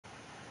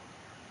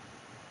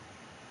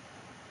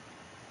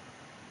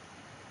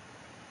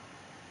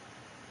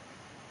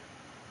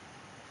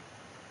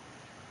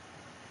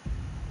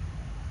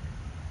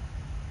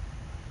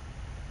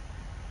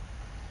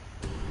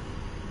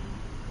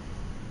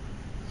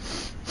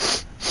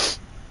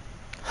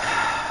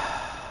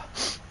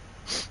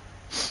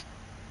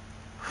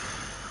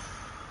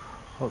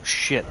Oh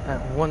shit,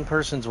 one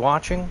person's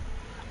watching?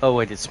 Oh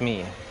wait, it's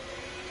me.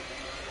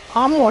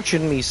 I'm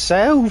watching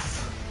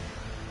myself.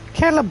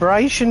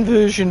 Calibration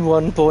version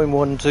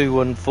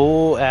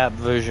 1.1214, app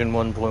version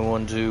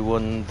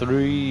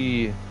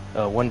 1.1213,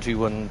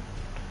 121,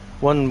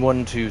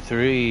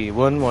 1123,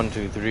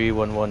 1123,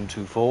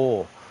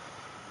 1124.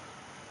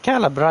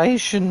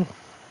 Calibration.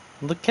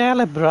 The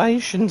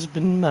calibration's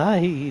been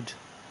made.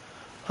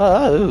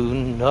 Oh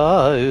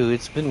no,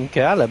 it's been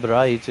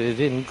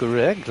calibrated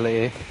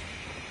incorrectly.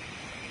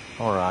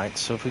 Alright,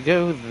 so if we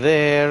go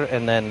there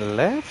and then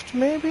left,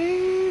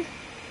 maybe?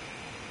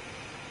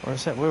 Or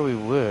is that where we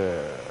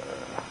were?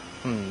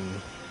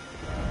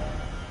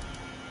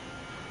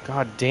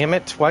 God damn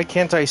it, why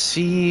can't I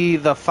see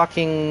the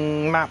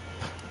fucking map?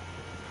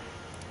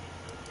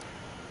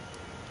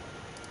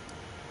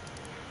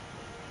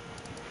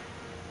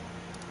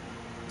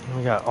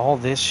 We got all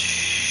this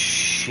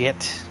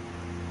shit.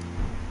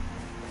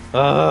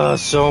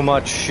 So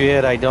much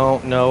shit I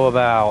don't know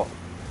about.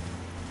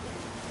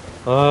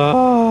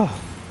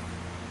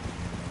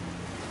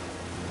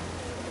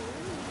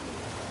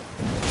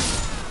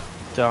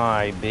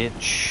 Die,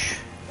 bitch.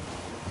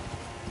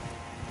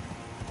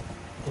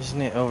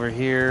 Isn't it over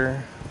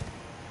here?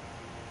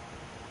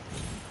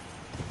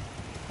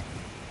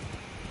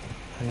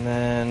 And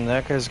then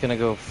that guy's gonna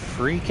go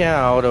freak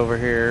out over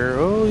here.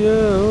 Oh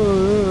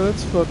yeah,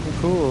 that's fucking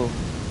cool.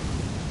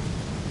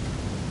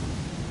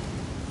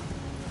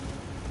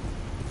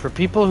 For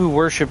people who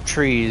worship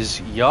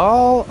trees,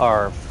 y'all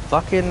are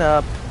fucking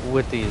up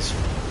with these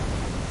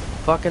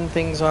fucking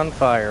things on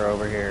fire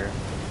over here.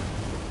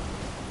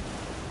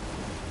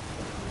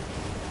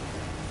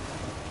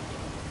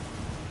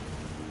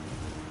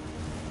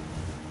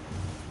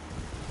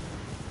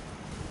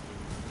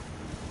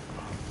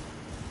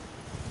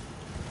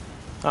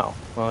 Oh,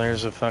 well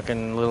there's a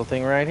fucking little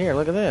thing right here.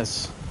 Look at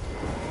this.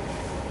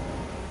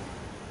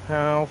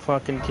 How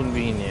fucking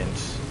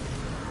convenient.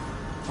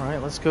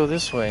 Alright, let's go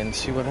this way and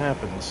see what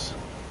happens.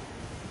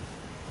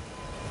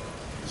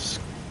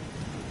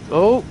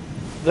 Oh,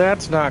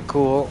 that's not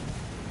cool.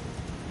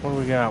 What do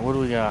we got? What do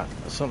we got?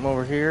 Something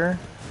over here?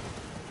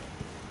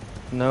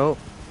 Nope.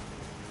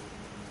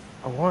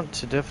 I want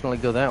to definitely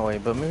go that way,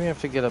 but maybe I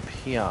have to get up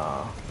here.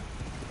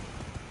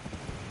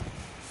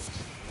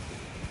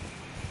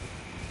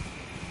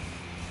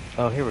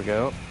 Oh, here we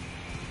go.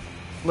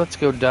 Let's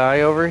go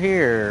die over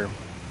here.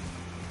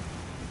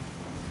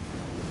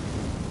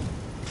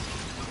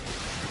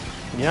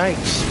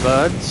 Yikes,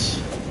 buds.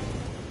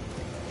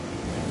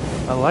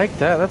 I like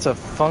that. That's a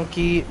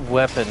funky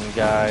weapon,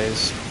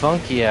 guys.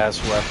 Funky ass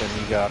weapon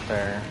you got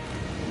there.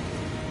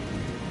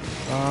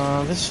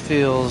 This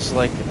feels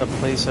like a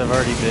place I've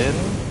already been.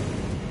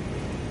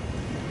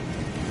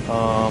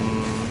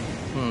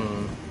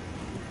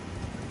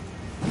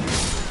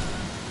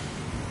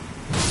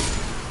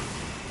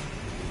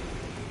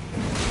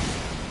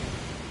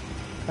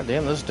 God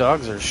damn, those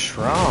dogs are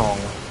strong.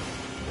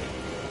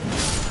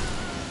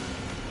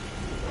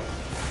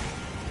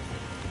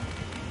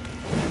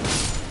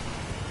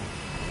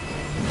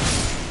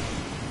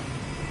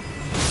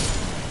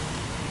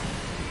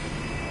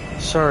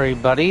 Sorry,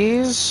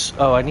 buddies.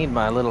 Oh, I need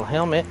my little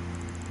helmet.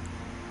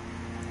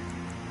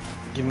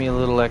 Give me a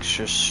little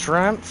extra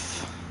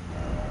strength.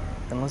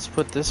 And let's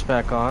put this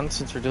back on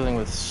since we're dealing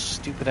with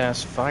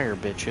stupid-ass fire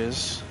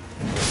bitches.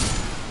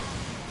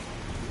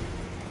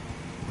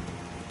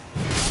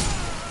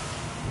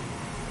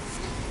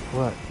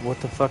 What? What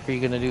the fuck are you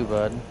gonna do,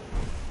 bud?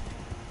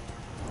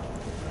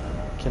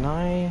 Can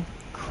I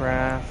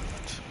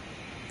craft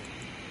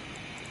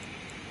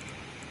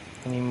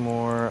any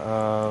more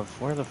of...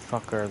 Where the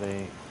fuck are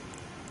they?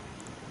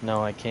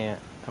 No, I can't.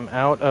 I'm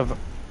out of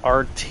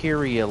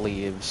arteria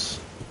leaves.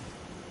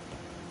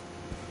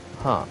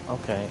 Huh,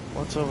 okay.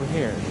 What's over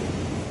here?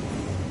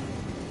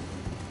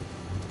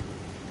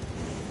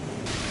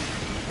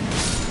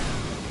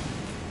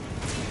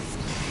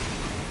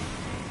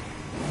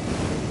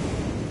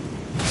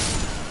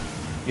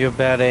 You have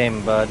bad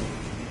aim, bud.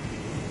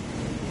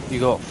 You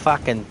got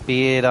fucking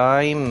bad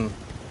aim.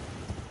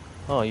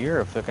 Oh, you're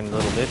a fucking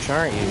little bitch,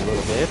 aren't you,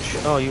 little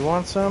bitch? Oh, you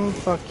want some?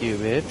 Fuck you,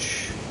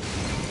 bitch.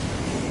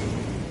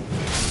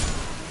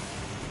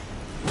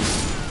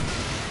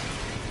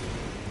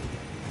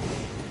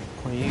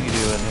 What are you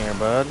doing here,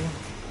 bud?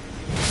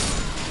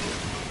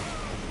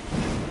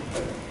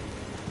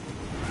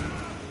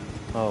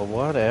 Oh,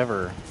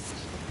 whatever.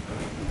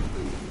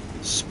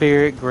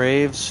 Spirit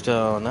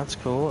gravestone. That's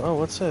cool. Oh,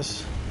 what's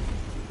this?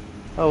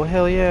 Oh,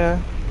 hell yeah.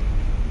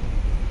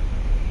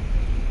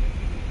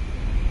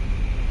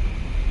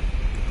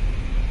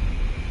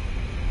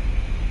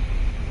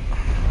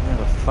 Where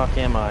the fuck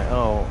am I?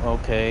 Oh,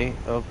 okay.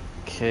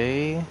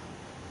 Okay.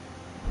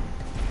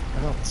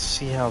 I don't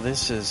see how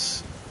this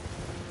is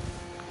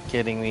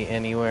getting me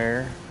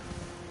anywhere.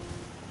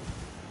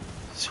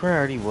 Is this where I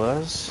already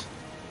was?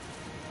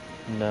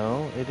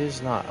 No, it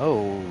is not.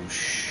 Oh,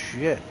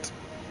 shit.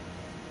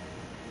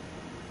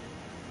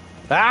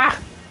 Ah!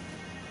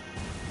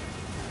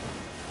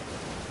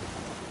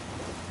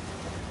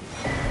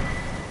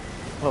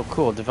 Oh,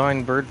 cool.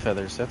 Divine bird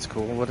feathers. That's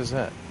cool. What is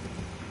that?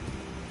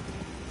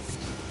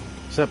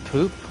 Is that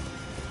poop?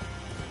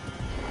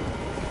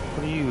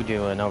 What are you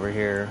doing over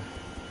here?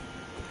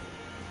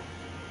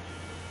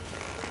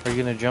 Are you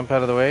gonna jump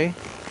out of the way?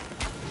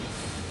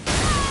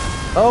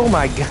 Oh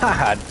my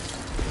god!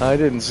 I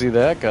didn't see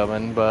that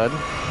coming, bud.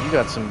 You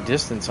got some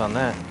distance on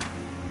that.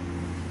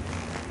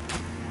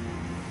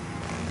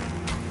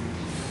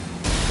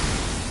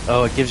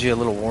 Oh, it gives you a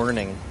little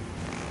warning.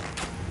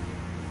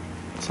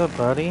 What's up,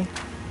 buddy?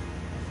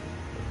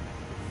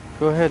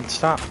 Go ahead,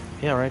 stop.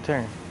 Yeah, right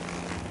there.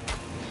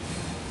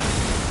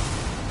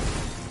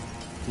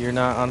 You're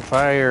not on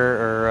fire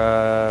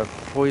or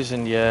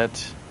poisoned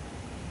yet.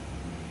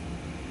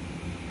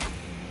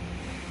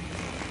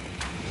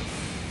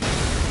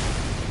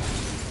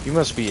 You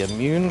must be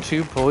immune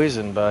to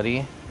poison,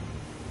 buddy.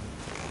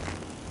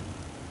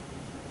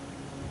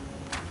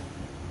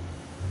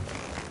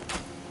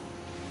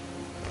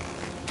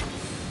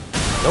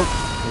 Nope,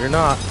 you're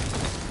not.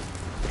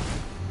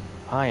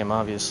 I am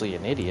obviously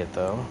an idiot,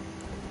 though.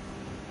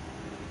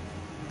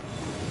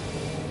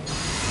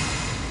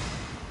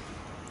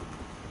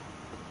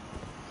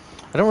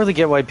 I don't really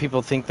get why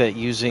people think that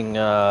using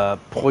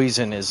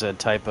poison is a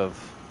type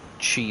of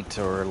cheat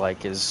or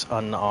like is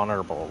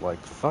unhonorable. Like,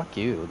 fuck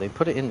you. They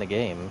put it in the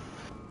game.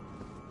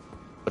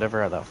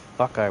 Whatever the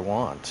fuck I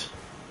want.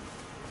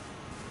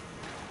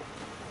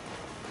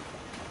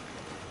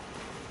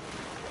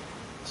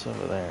 It's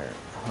over there.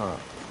 Huh.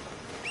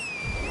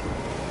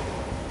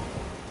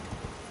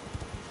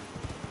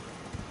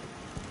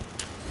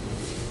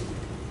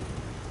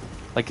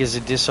 Like, is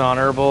it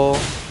dishonorable?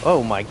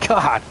 Oh my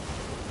god!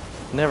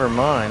 Never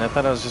mind. I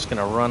thought I was just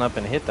gonna run up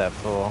and hit that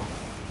fool.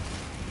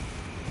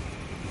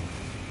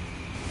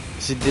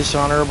 Is it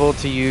dishonorable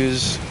to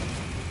use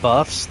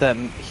buffs that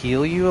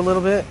heal you a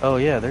little bit? Oh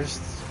yeah, there's...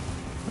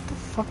 What the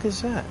fuck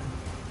is that?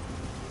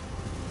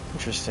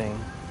 Interesting.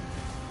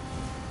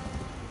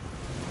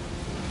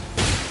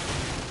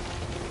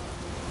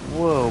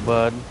 Whoa,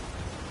 bud.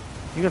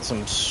 You got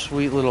some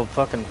sweet little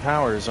fucking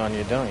powers on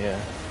you, don't you?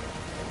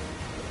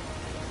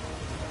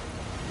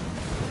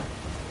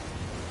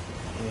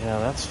 Yeah,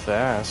 that's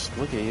fast.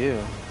 Look at you.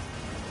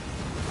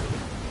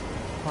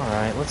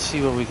 Alright, let's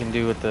see what we can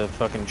do with the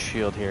fucking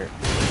shield here.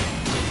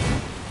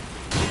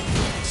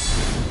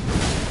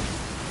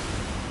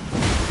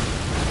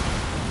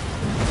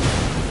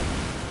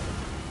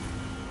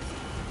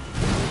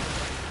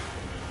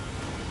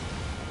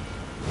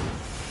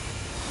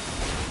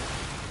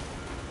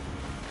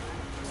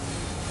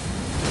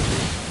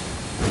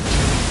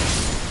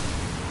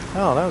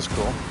 Oh, that was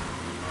cool.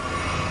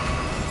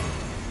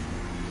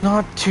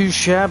 Not too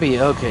shabby.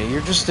 Okay,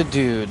 you're just a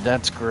dude.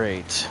 That's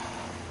great.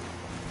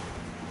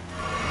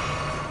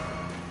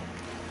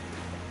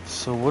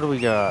 So what do we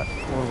got?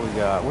 What do we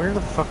got? Where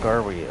the fuck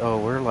are we? Oh,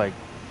 we're like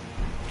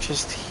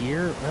just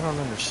here? I don't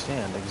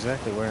understand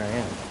exactly where I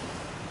am.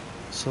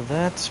 So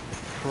that's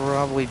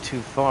probably too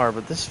far,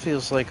 but this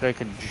feels like I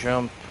could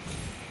jump.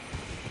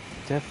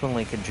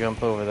 Definitely could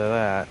jump over to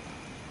that.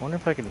 I wonder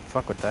if I can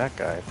fuck with that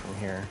guy from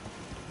here.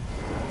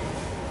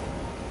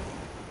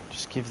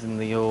 Just give them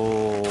the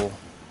old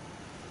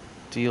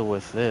deal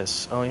with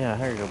this. Oh yeah,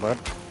 here you go, bud.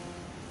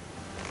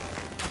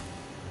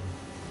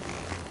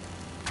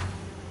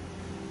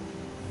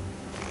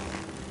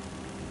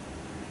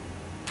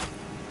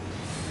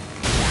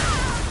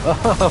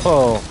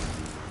 Oh,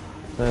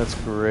 that's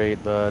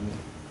great, bud.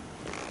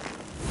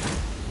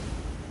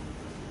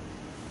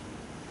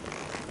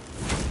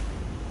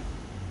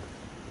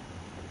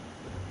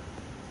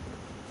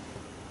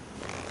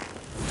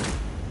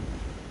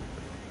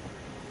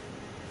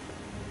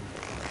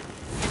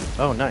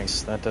 Oh,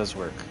 nice. That does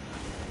work.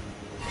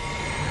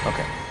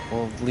 Okay,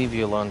 we'll leave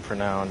you alone for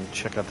now and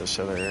check out this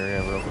other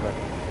area real quick.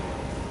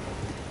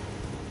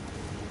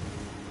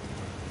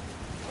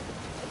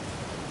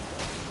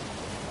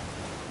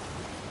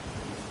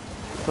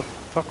 What the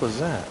fuck was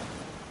that?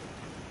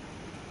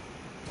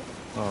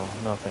 Oh,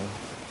 nothing.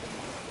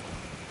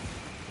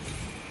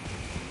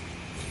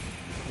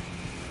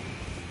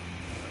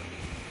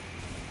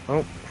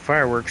 Oh,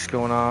 fireworks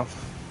going off.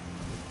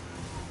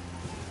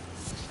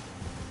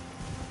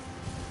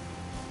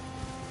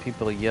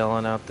 People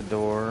yelling out the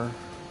door.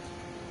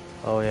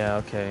 Oh yeah,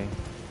 okay.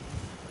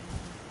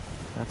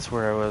 That's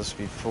where I was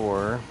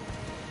before.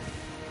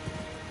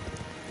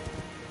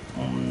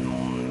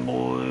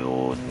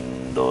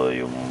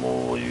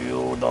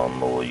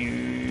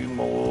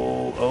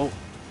 Oh.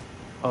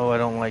 Oh, I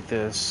don't like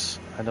this.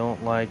 I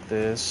don't like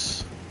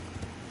this.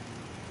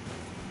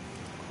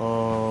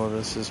 Oh,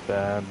 this is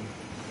bad.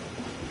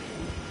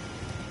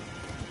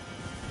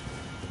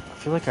 I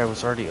feel like I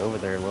was already over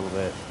there a little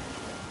bit.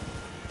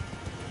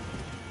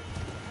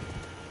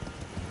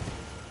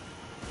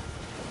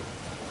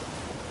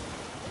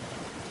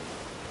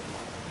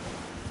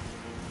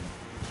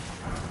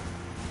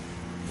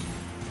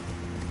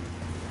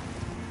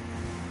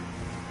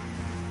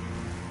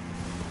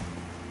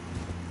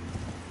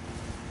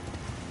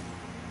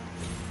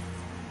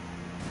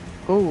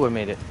 Oh, I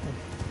made it.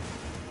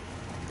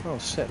 Oh,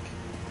 sick.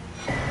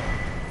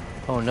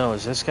 Oh no,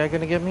 is this guy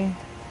gonna get me?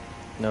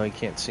 No, he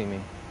can't see me.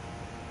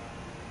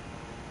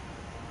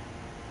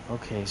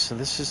 Okay, so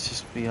this is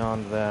just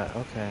beyond that.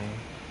 Okay.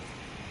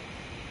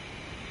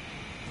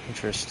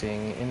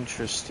 Interesting,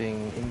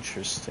 interesting,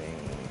 interesting.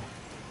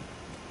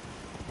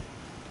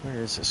 Where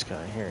is this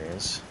guy? Here he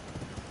is.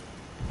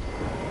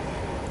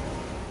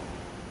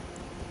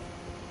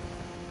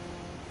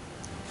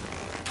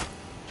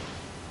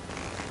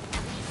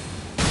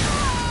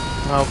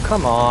 Oh,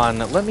 come on.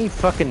 Let me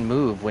fucking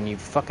move when I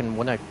fucking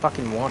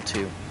want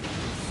to.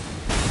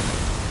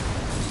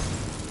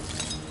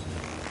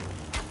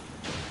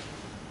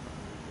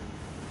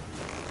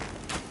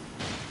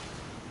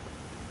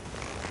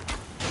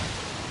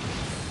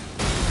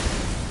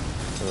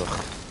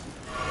 Ugh.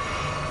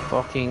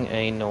 Fucking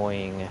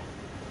annoying.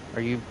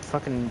 Are you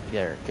fucking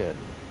there? Good.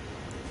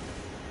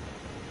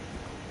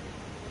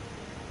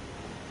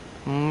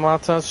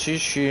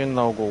 私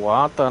のご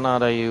わたな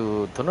ら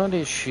ゆ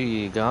隣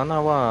しが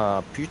な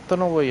はピッタ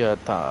のわや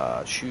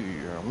たし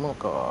も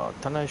か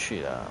たな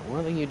しだ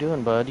What are you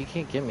doing, bud? You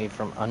can't get me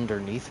from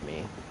underneath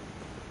me.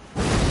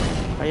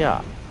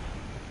 Yeah.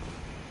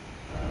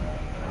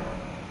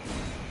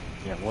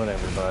 Yeah,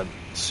 whatever, bud.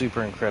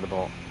 Super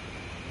incredible.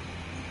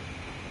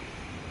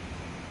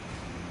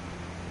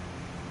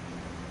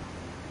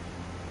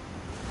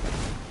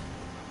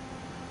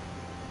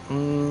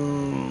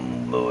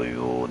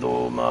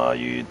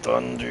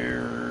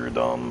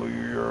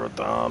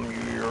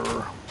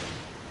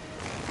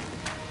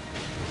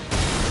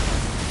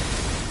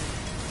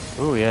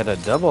 Ooh, we had a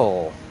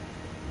double.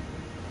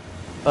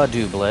 A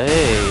double.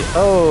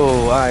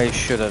 Oh, I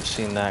should have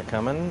seen that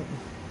coming.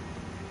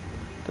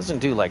 Doesn't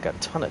do like a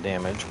ton of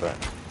damage, but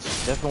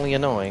it's definitely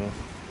annoying.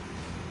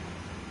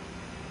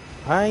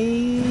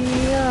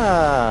 Hiya!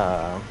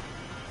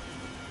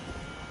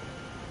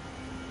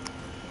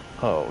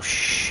 Oh,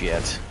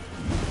 shit.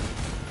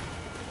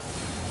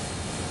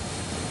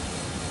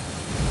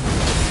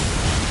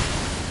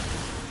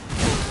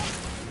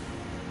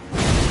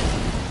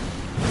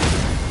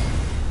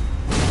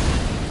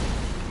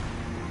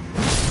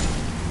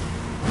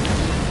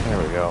 There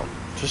we go.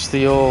 Just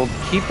the old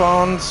keep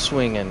on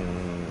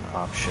swinging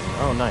option.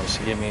 Oh, nice.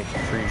 He gave me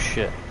free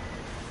shit.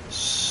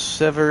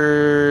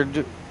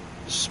 Severed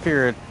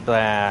Spirit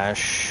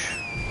Bash.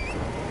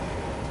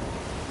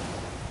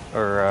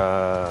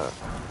 Or,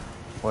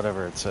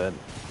 whatever it said.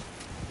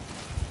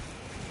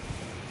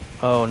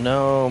 Oh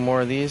no,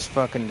 more of these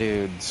fucking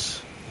dudes.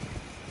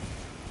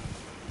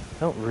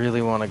 I don't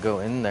really want to go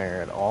in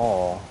there at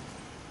all.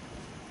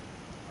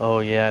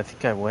 Oh yeah, I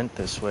think I went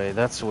this way.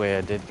 That's the way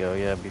I did go,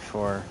 yeah,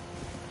 before.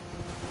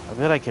 I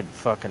bet I could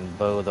fucking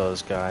bow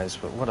those guys,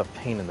 but what a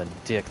pain in the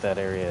dick that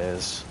area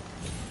is.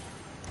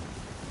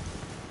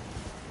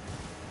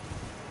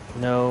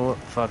 No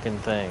fucking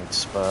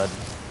thanks, bud.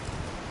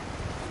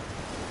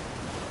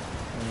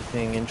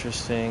 Anything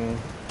interesting?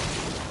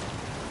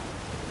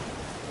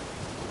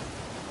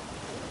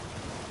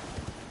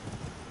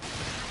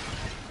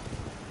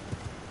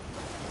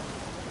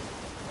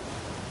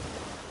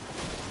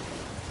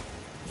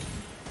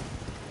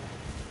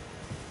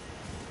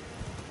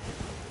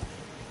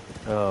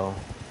 Oh.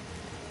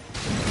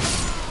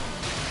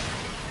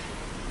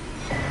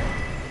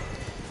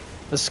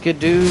 A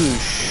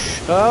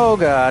skadoosh. Oh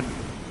god.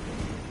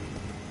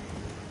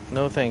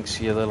 No thanks,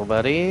 you little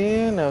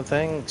buddy. No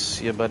thanks,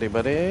 you buddy.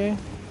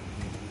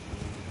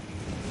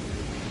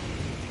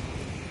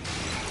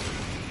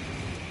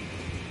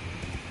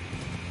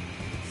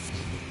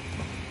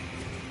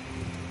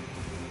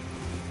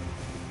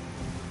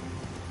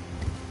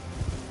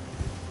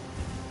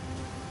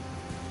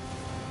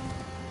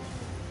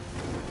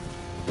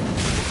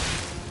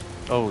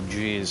 Oh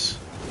jeez.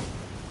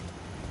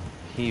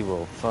 He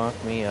will fuck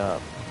me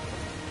up.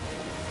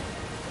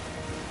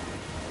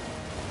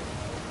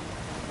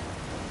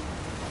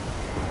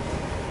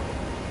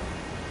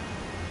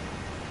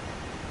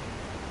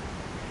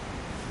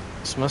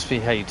 This must be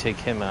how you take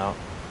him out.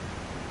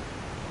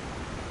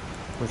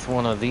 With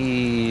one of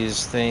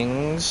these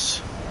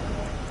things.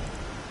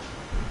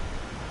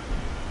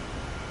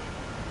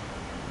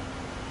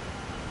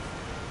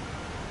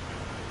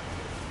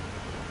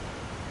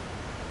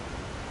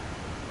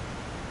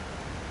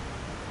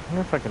 I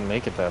wonder if I can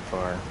make it that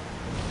far.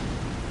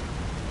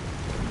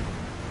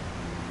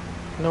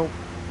 Nope.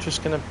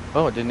 Just gonna...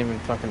 Oh, it didn't even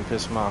fucking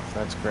piss him off.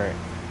 That's great.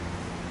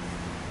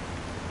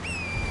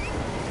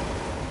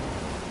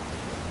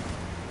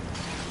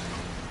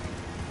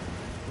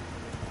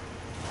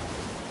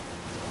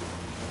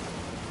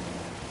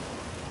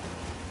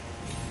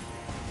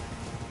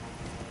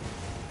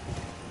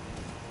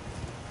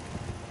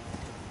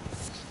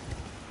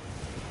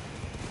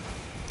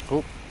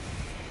 Oh.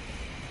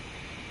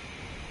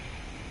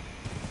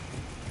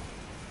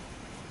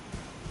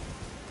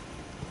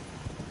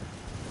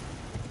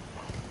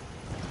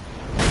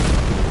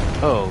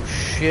 Oh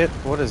shit,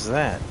 what is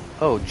that?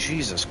 Oh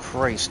Jesus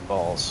Christ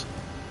balls.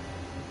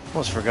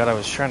 Almost forgot I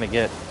was trying to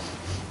get...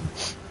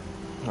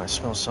 Oh, I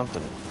smell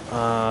something.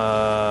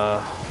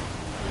 I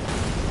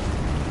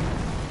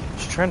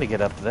was trying to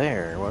get up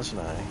there,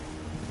 wasn't I?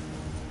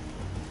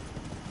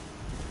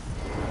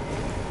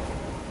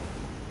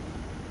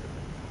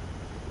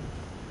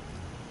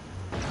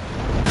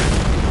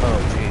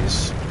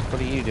 What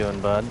are you doing,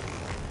 bud?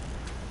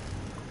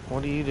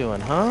 What are you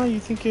doing, huh? You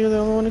think you're the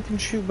only one who can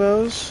shoot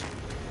bows?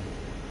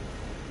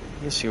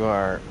 Yes, you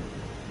are.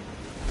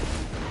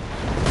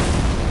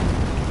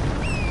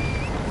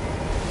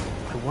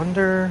 I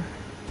wonder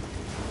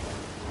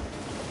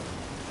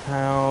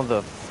how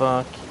the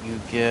fuck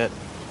you get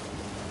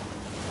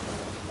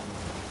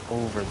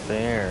over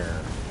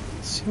there.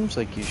 It seems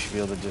like you should be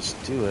able to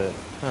just do it,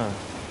 huh?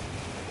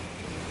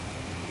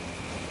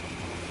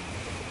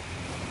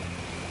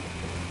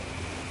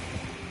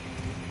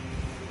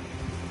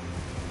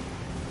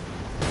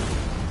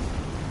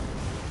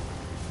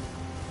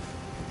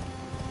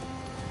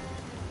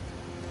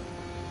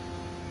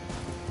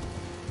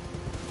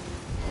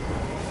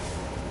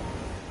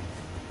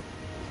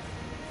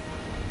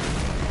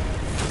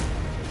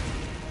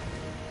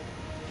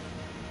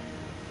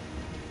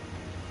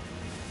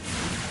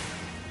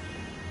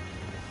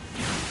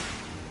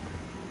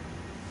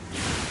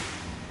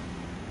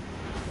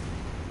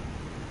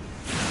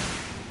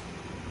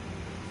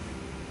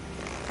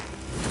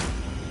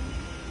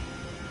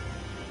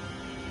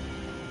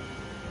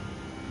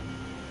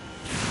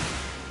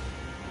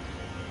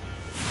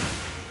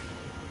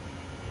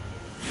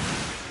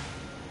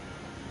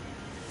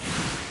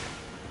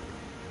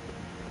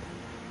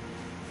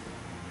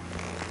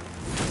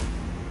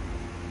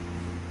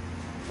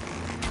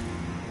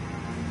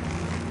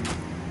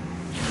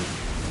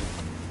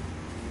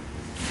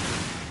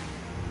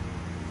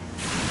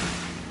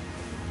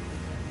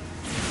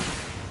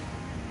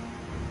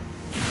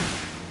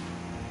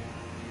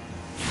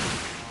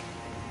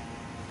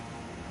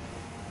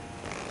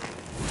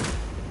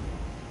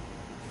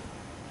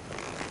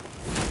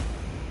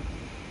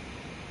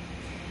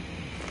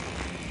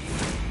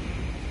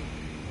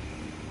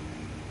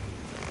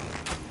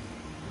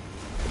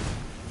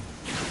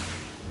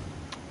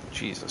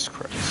 Jesus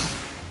Christ.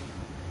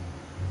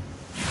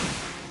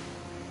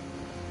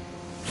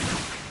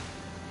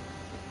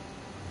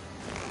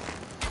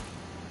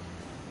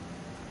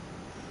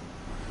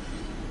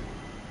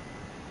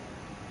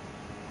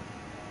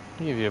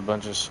 I'll give you a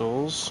bunch of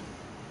souls.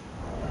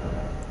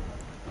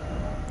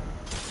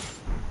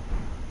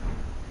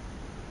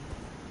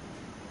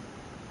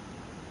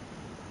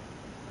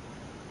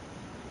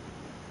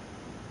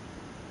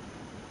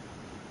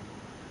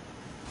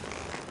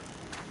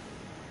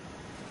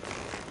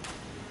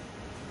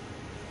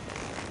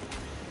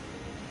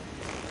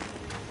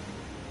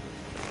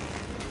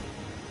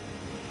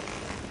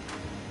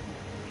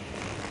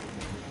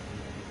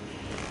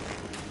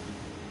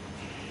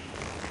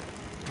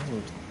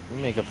 You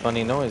make a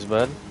funny noise,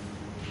 bud.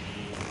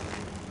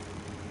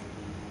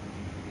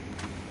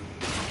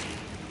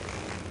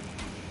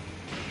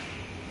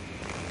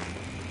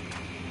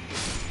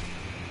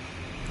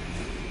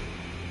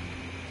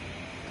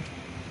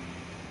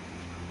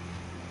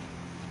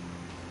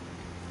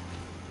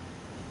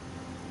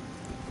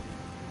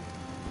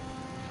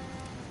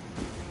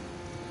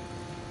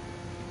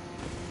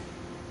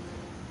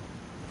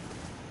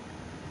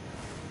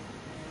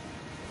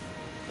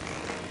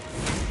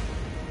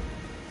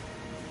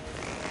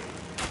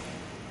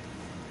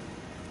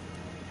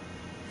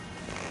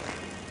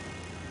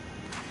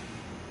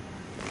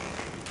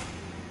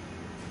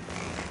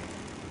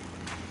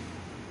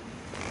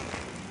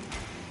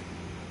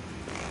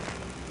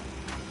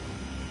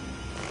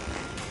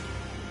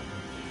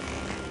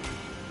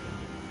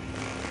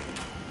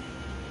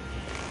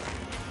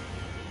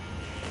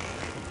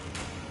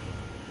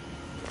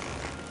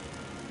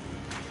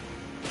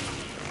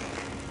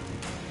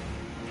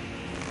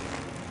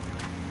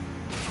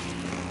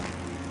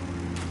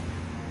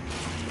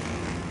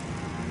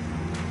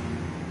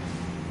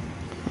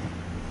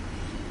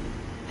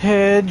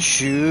 Head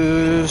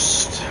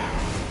juiced.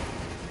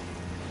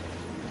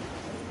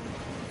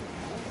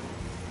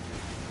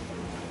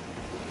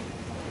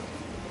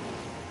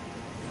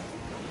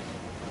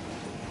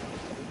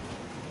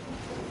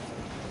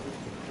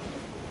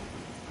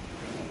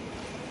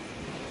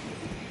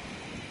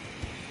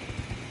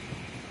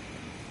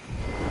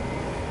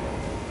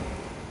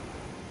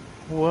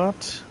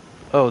 What?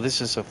 Oh,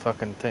 this is a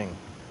fucking thing.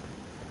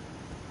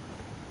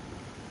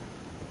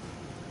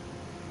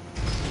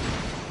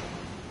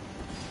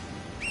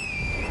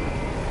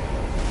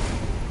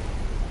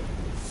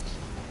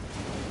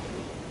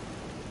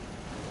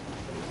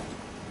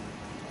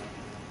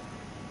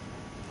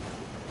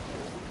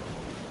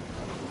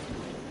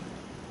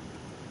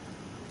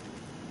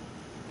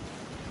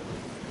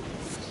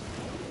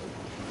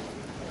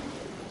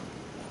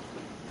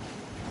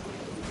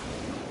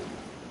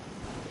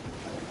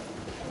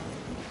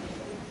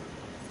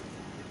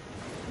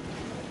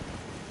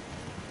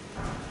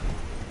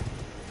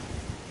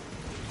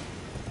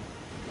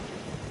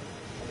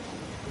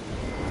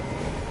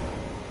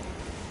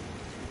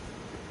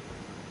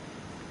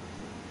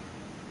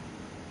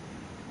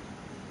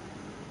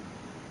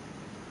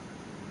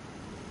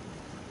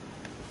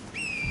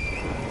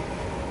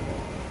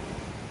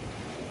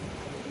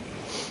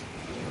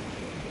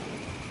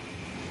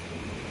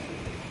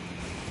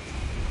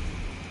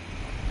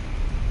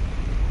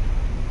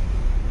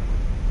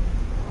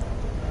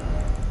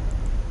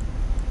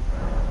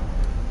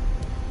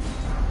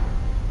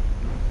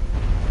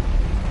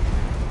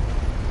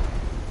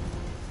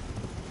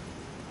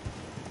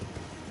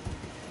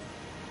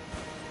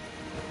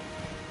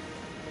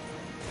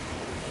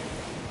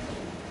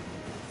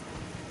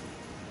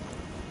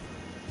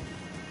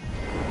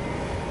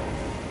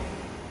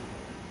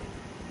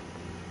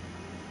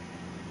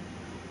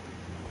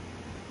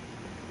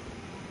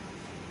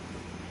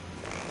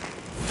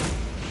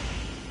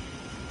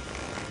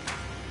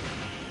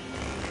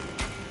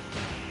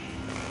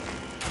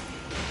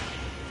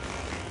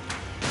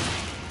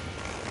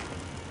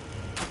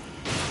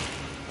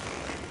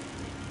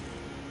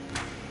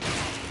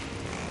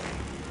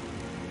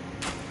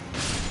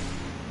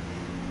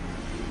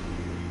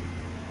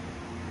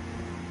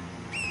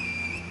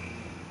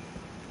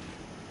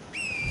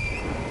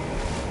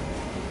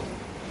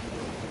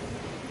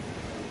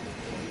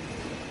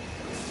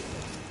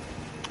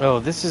 Oh,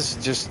 this is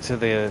just to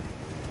the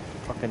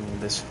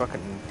this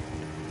fucking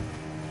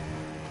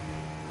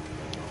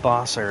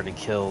boss I already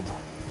killed.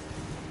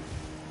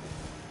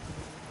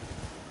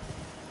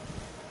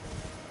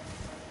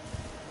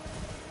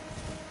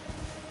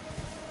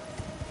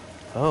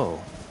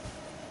 Oh.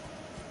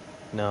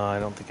 No, I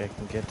don't think I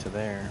can get to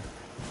there.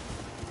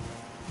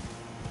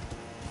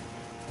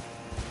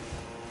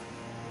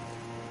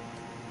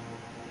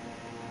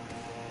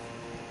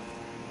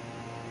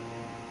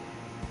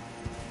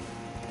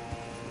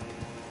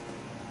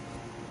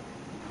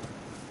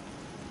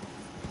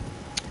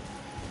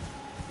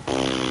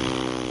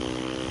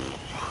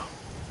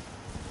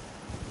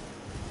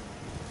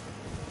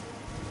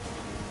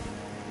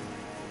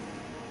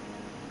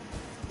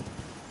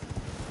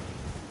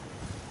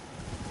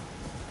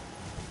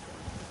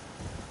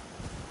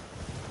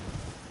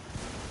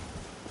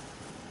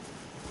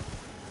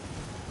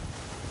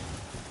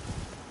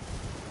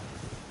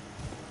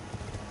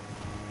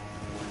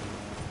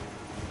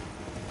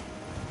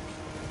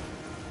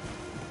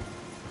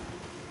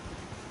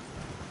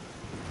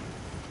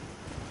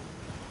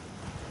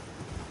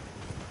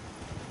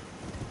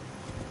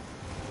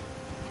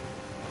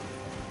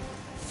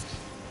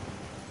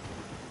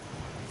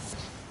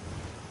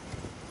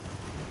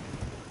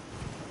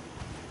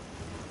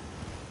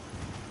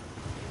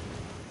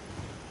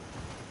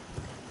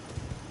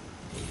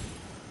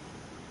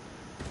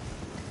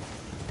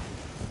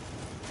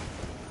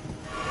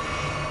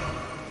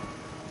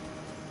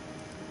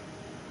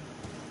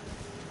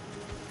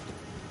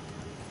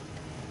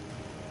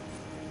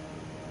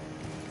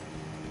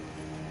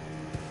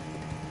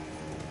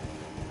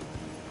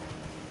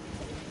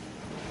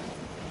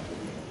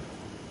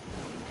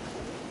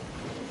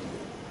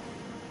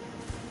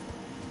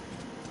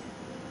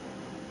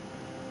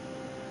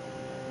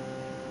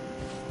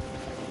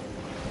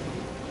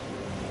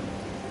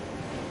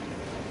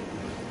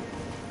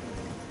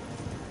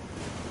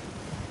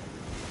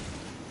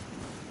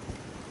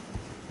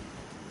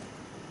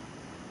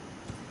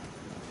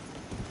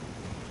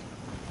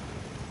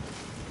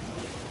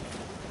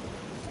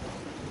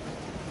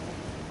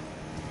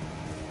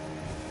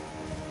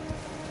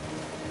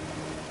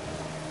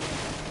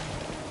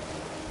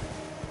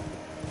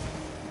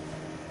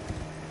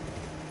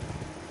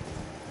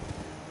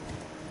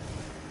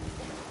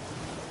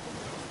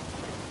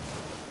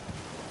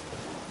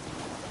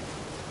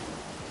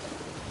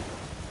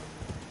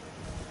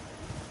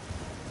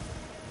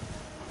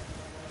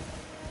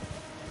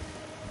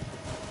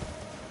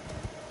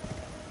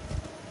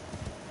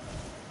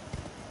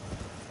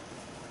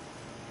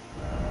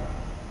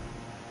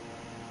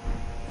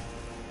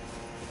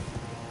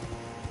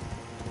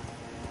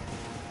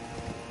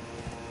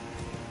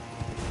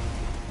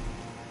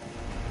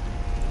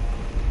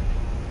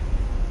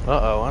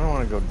 Uh-oh, I don't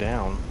want to go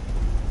down.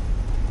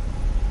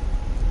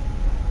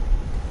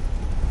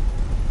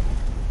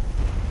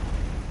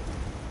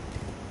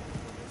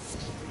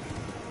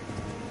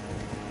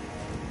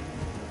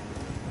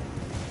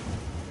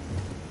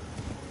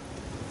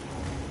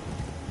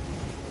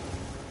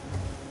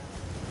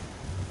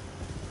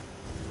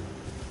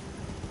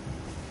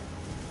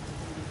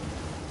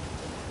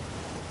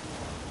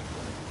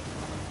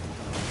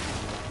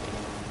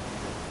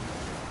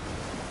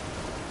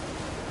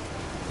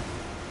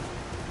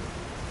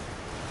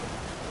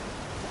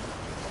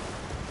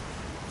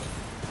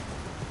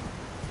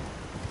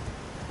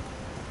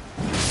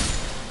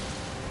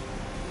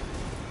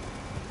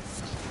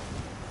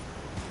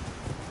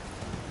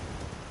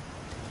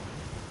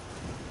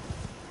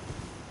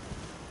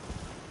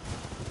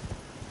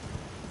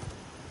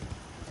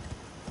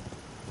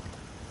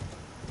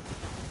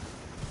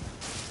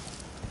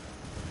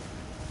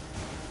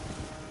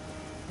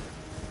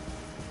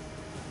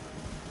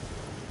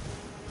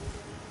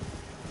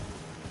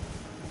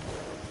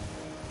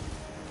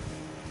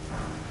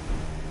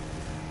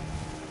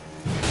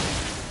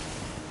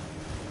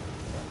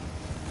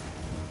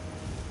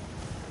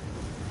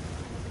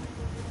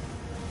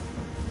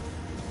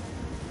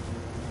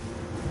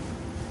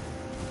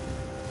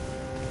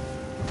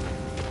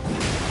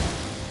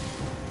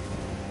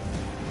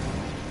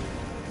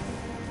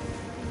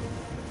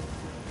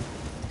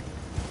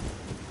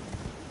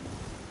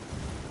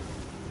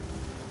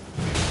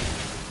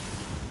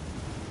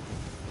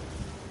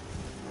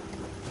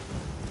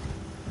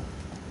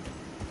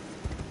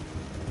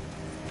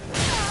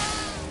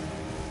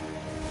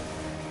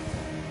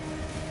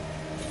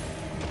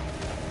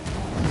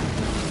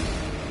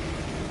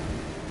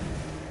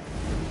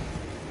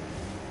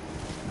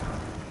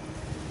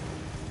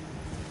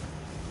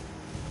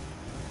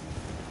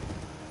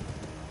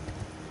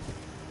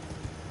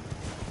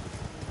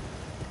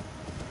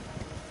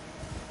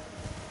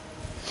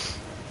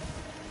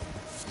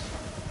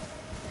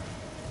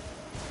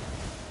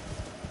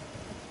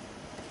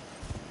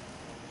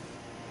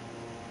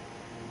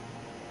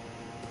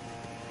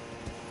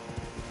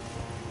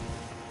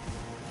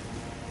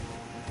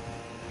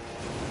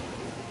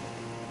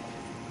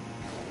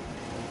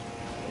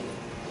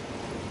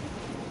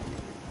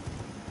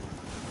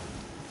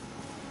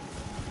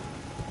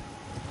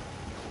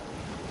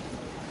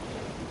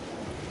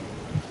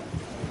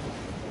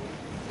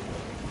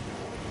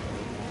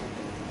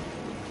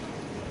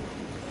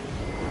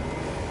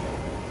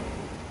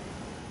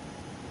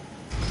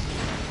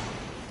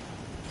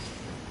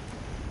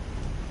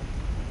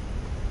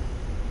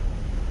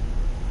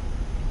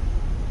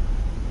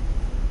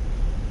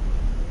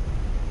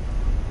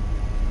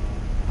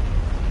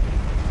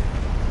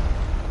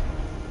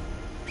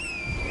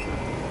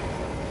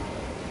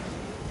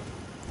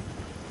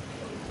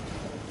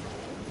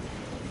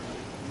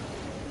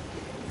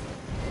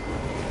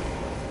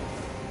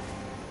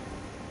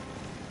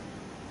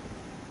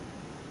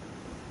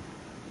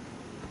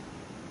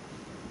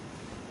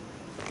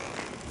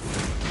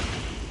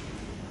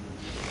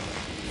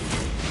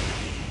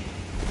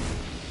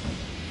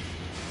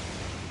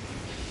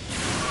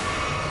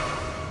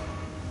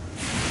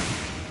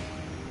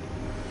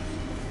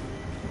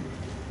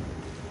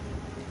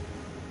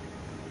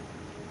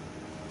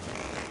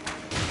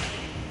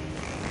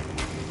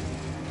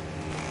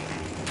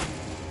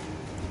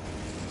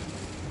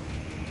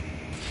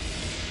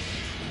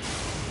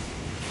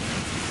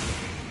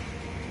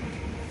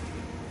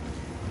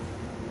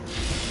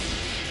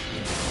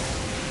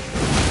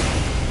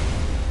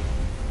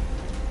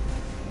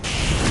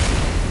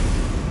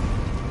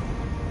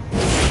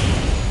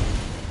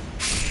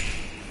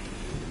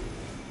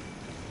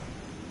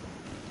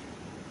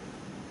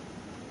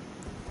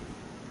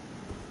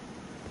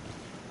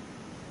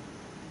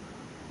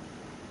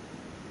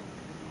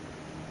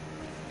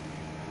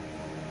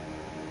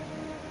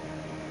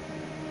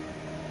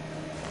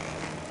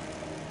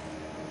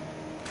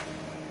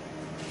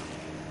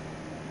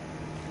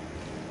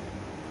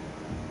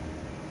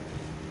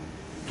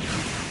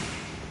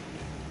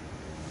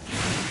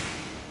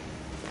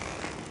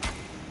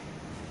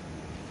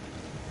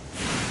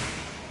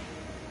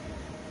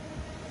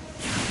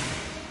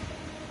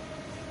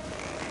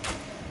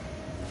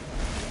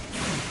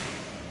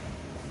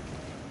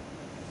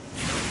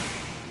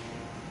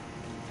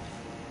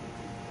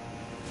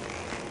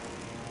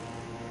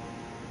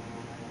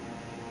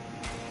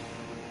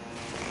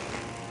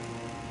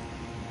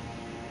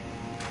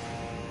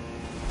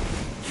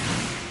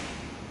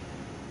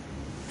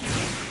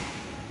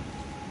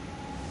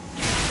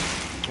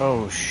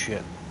 Oh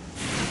shit.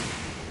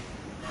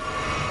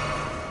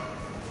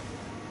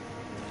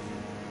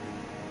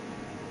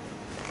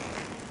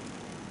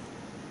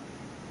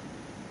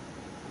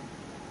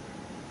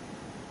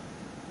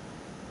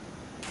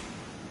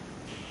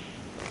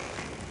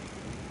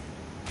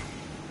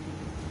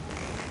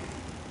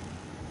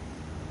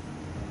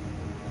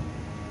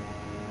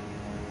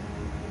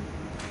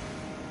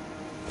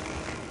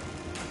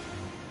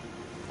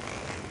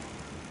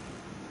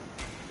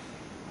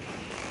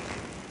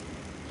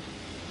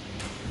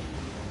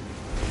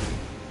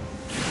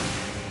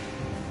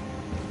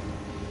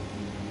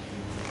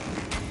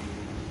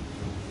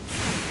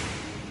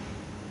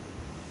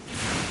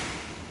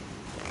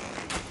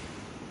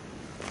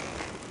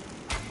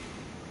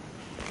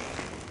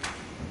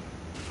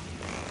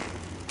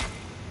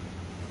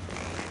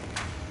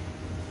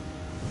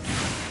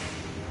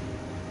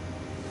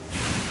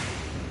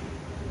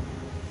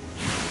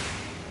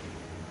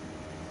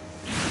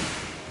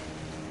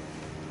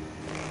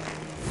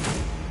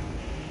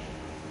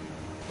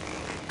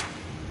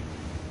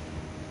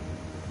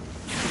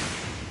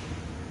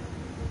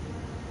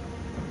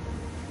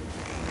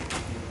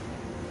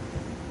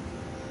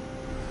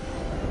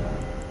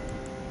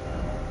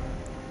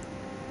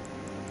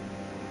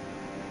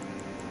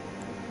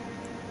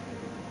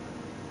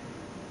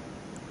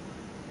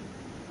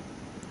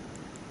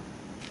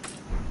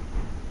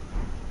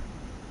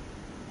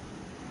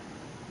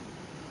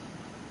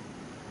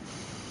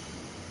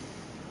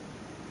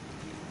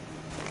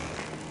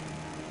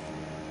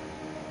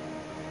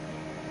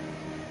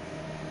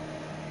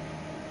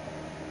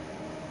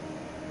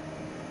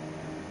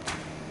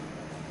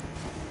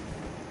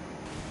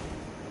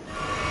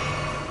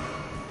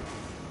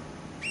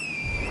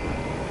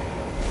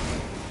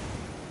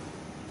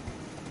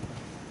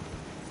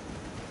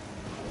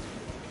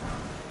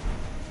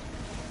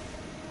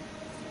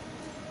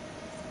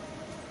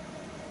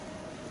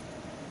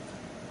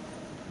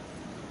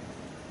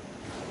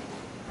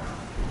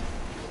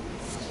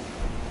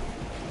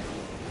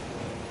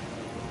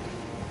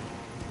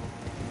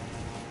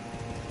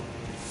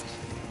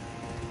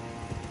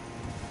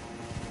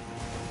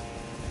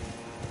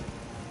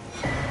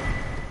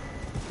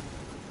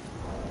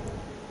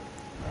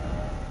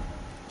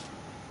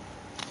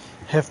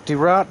 Hefty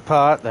rot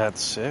pot, that's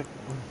sick.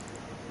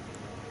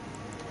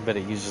 Bet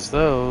it uses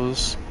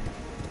those.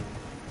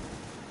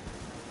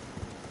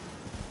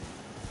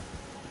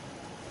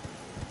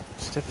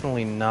 It's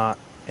definitely not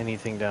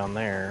anything down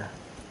there.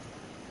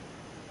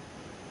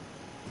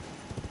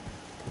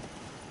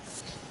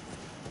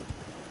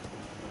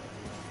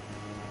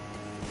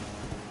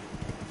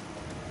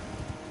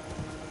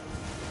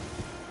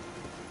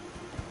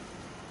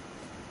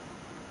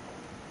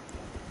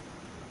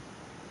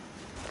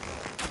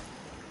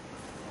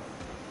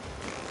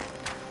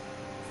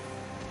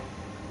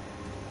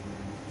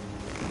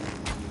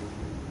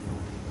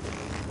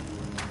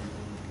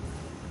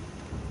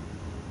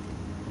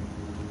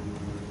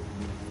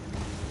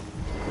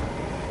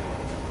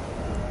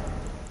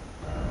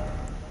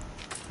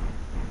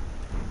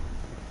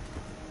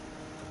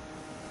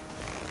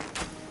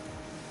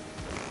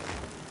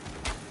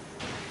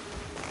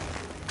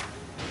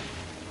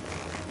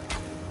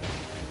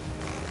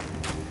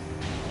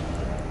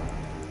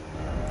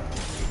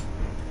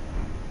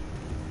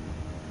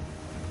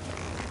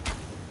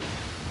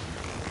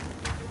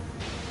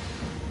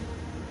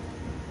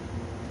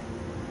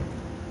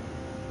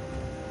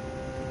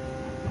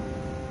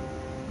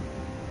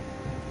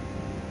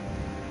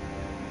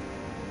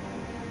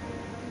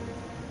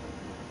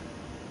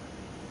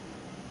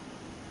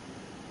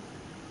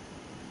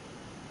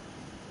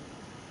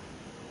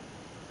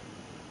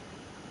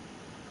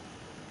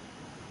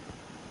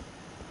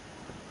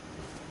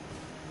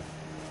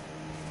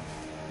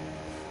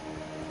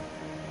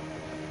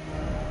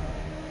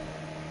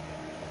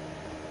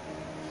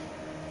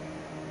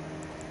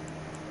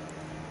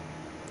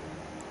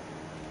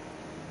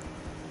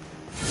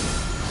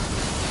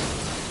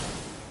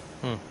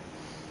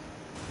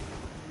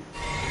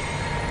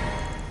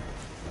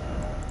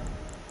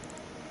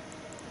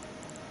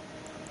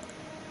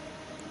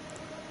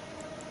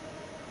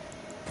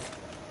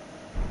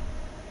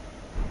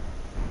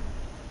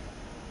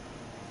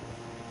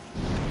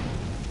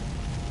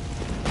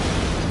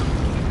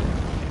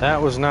 That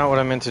was not what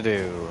I meant to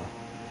do.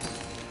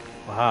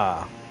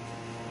 Aha.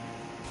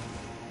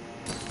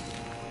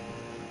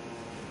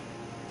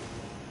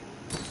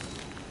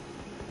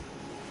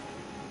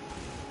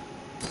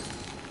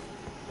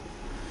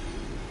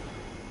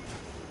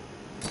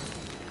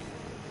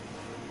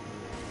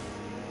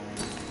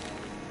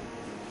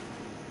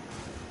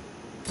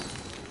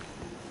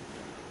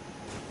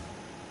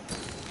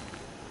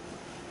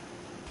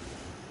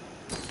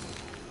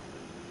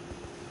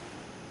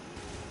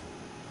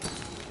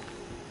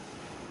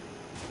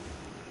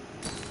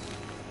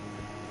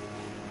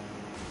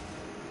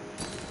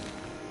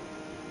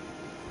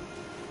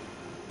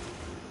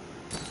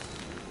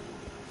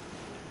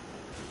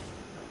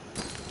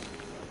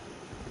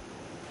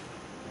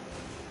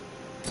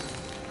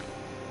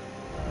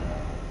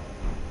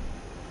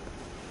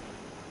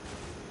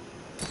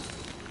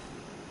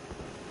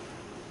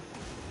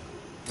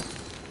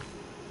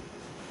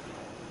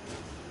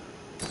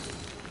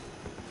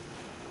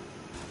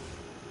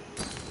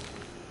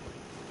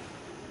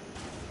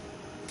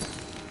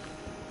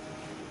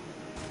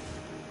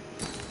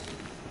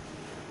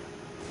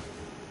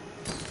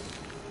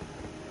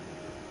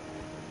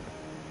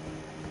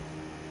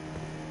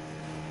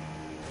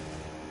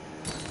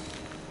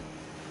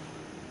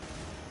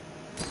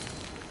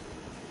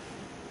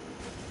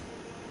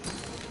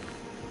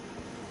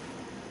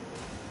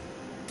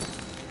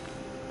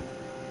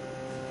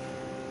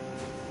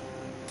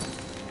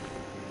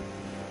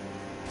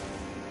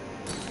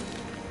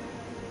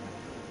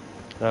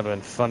 That'd have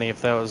been funny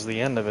if that was the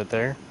end of it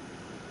there.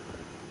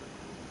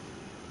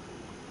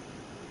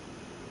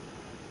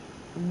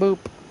 Boop.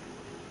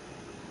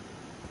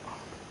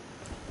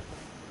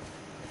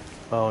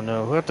 Oh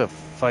no, who have to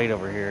fight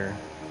over here?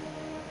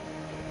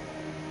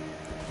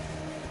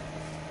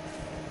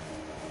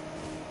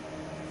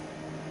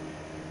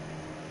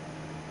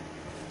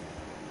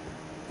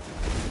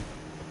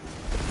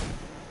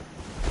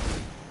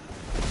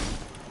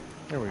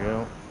 There we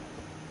go.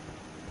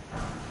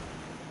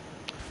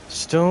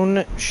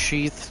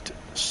 Stone-sheathed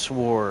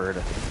sword.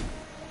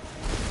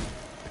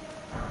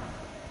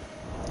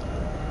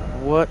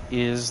 What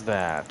is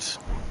that?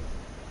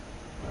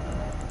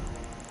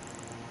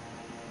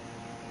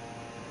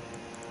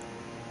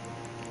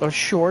 A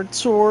short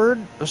sword?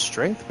 A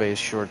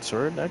strength-based short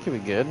sword? That could be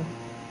good.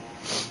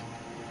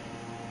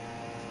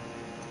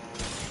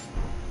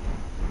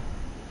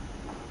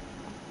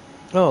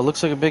 Oh, it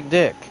looks like a big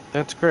dick.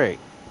 That's great.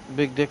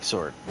 Big dick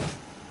sword.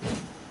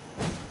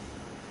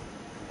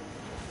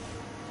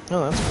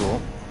 Oh, that's cool.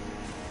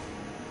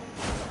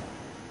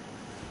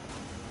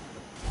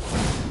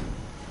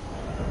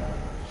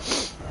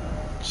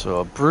 So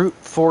a brute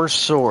force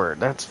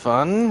sword. That's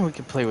fun. We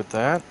could play with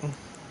that.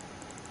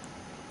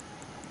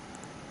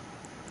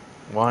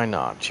 Why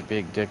not, you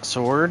big dick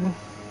sword?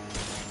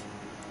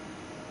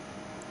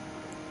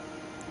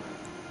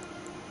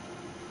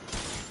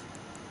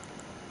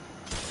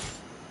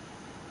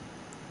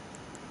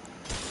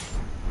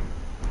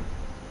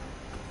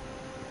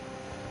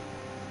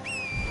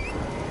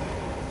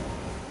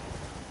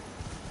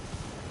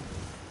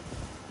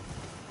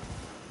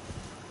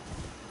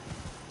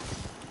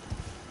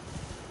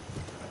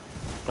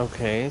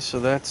 Okay, so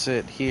that's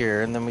it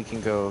here, and then we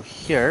can go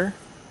here.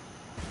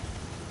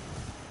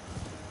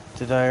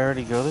 Did I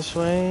already go this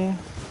way?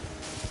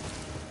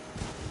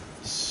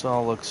 This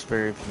all looks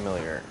very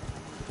familiar.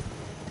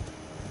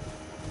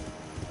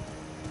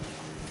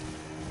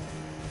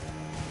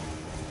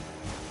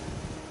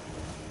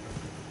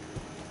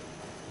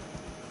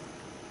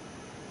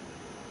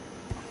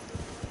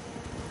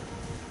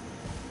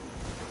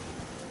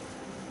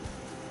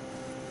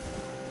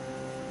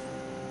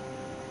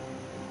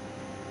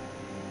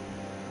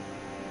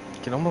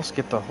 You can almost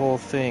get the whole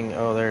thing.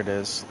 Oh, there it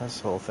is. That's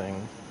the whole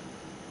thing.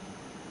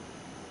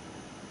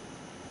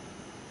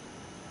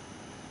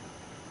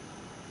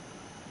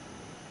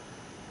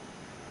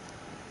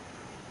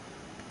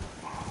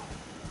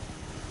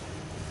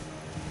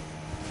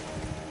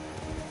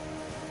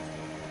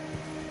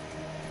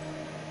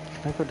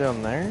 Can I go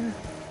down there?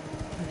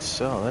 I think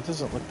so. That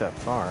doesn't look that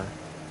far.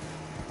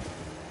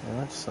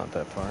 Yeah, that's not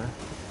that far.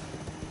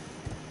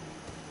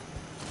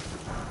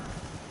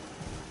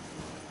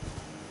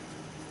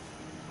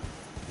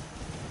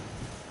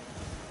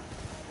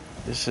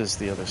 This is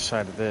the other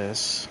side of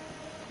this.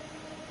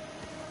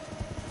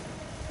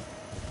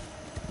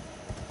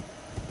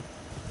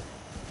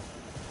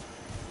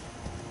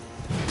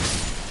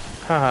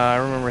 Haha, I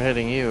remember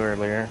hitting you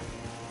earlier.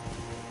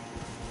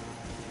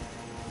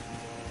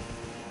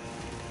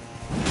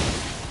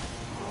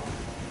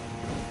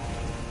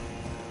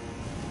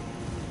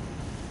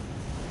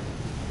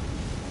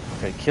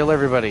 Okay, kill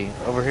everybody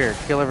over here.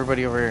 Kill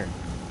everybody over here.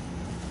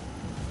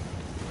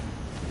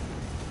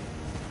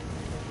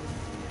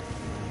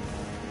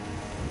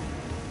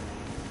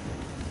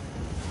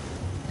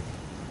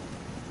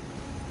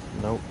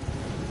 Nope.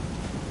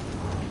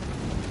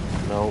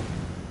 Nope.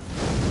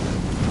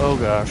 Oh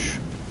gosh.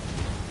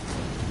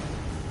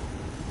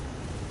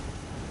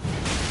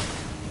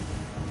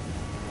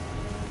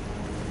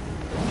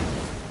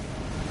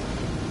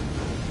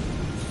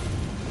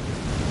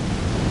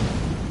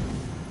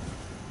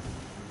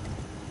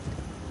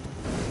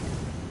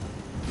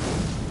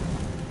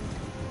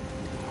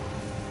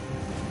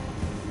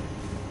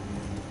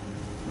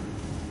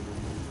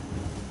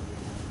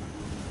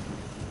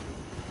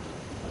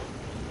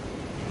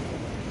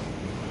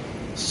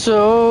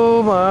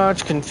 So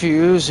much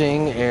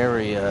confusing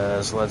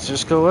areas. Let's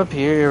just go up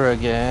here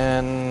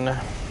again.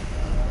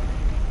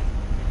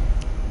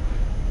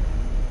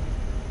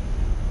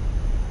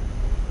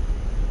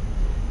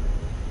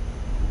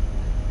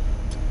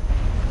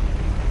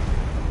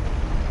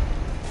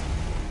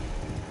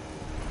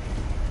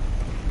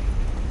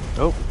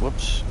 Oh,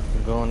 whoops.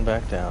 We're going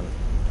back down.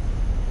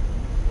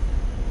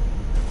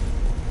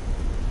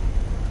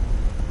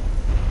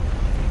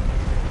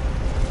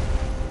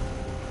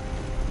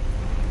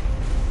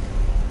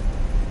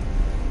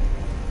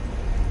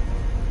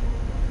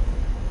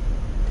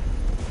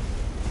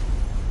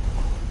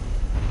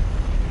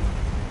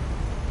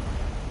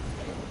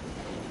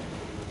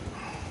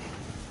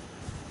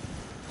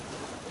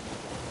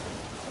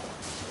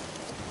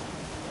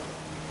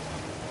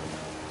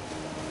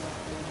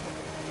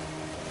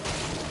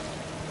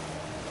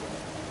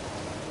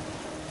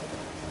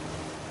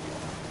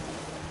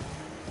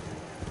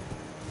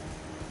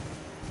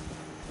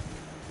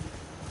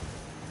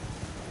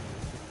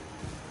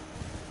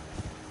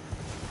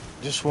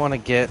 Just want to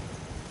get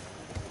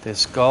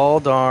this gall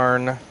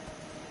darn.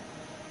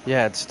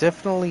 Yeah, it's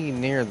definitely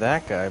near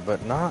that guy,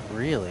 but not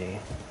really.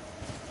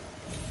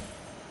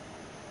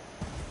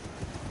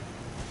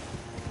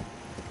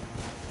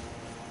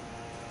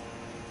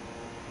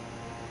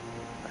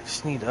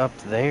 just need up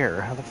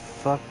there. How the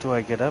fuck do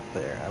I get up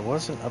there? I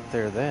wasn't up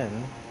there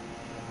then.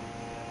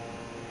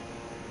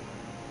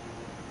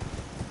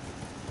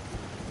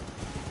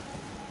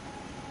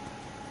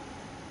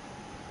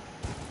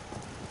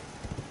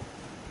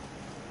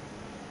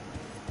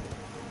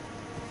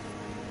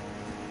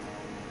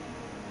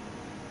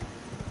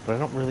 But I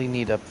don't really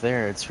need up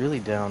there. It's really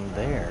down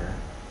there.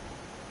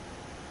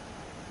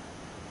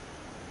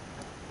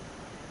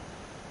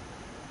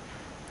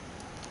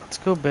 Let's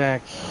go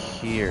back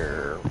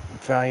here.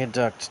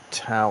 Viaduct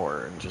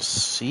Tower and just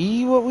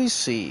see what we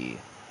see.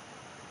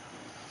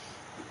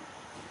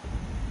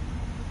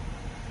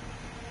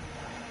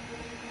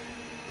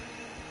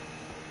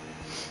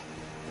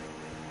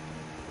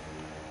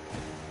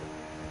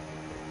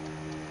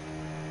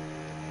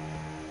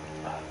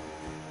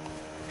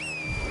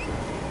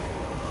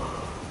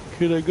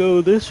 Can I go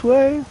this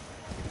way?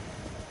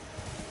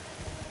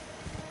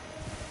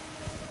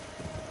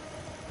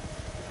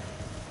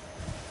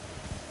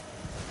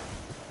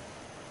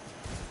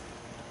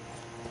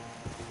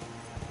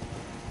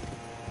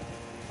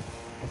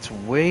 It's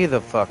way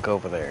the fuck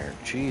over there.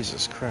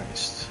 Jesus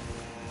Christ.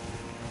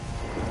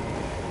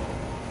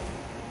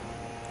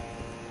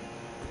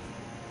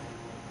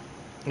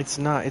 It's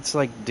not, it's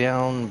like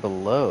down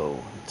below.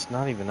 It's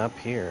not even up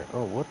here.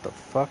 Oh, what the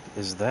fuck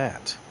is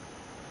that?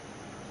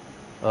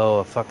 Oh,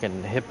 a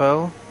fucking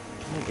hippo?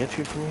 Can I get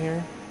you from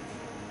here?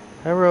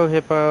 Hello,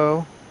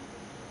 hippo.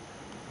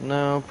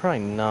 No, probably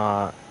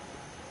not.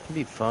 It'd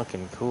be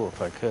fucking cool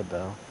if I could,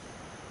 though.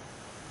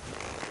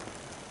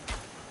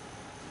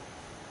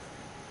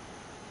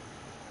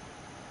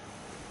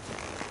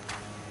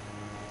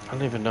 I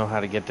don't even know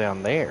how to get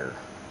down there.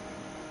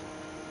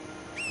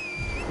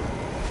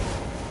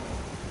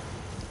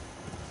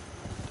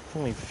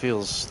 Definitely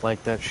feels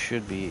like that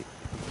should be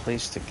a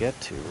place to get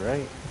to,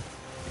 right?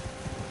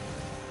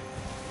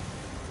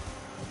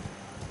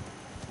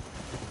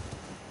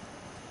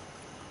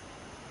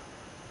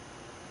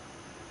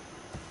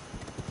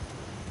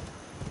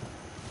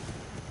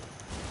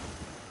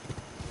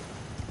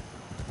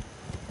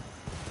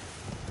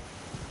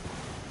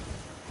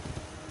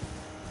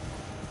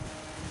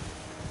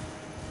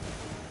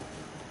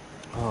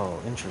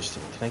 Oh,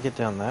 interesting. Can I get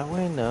down that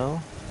way?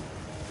 No.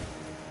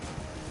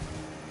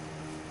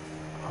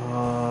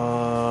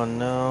 Oh,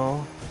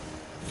 no.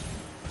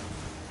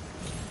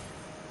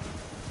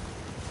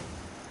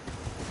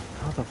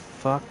 How the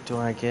fuck do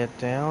I get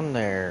down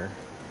there?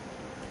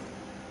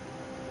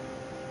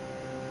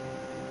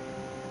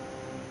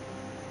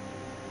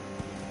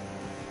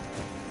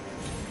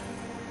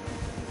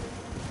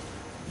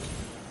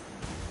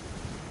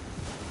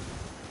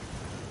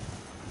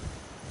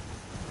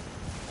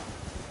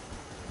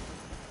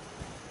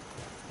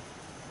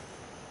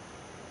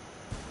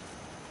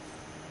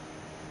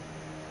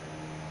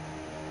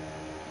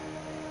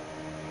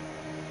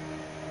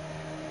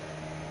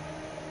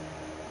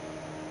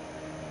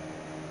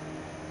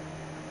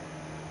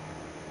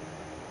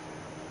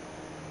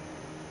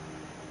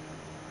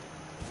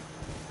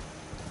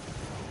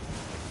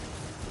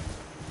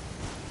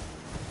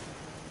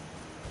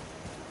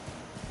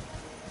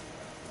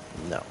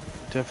 No,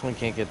 definitely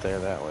can't get there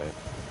that way.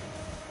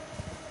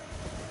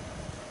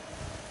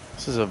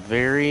 This is a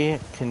very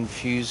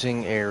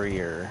confusing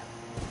area.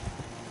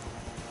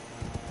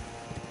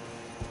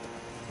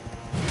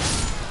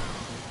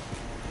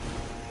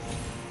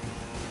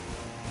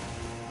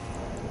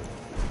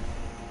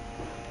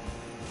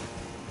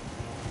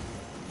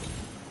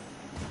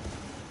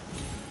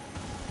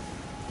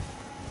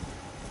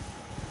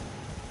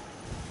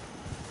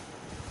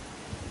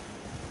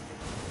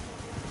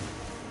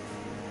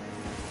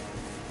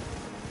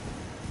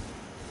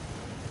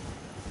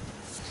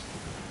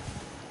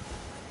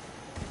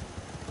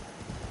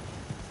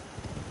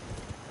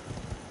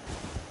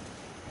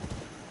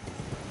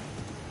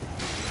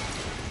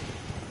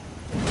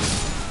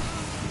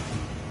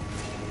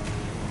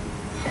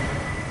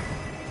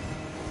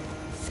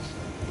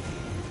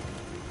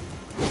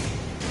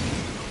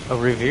 A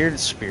revered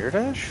spirit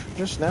ash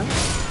just now?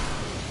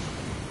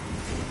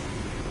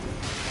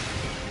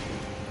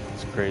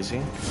 It's crazy.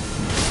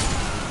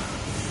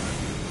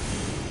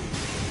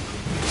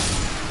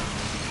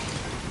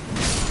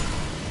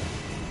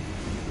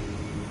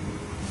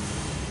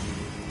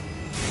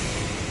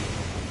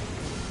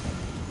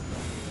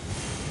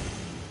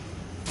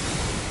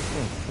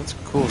 That's a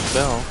cool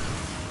spell.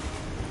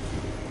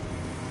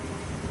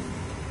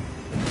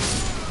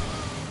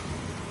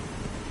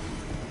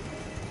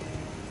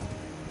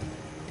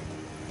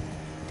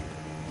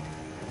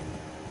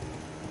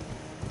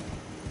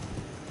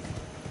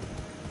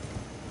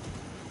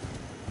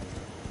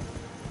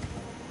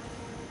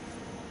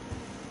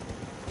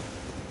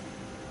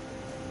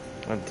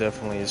 That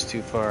definitely is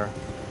too far.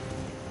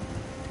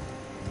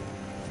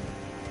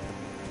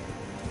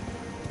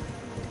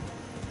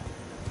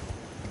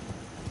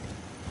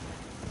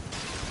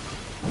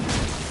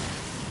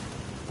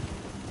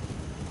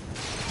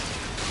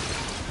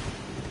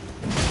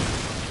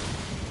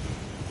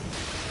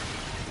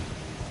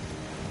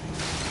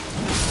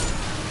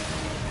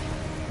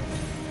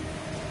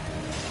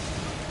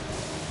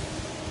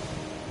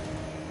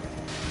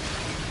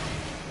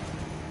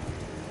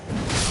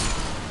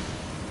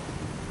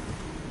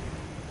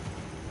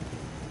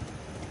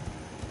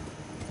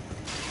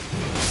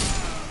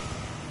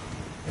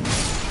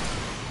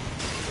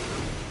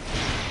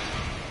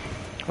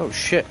 Oh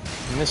shit,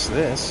 missed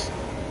this.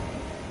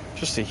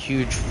 Just a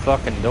huge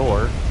fucking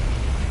door.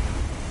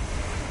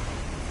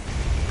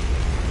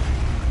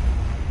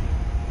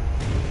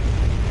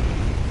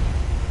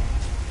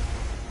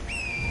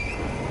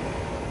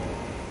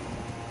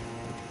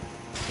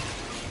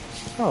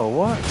 Oh,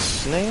 what?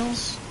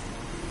 Snails?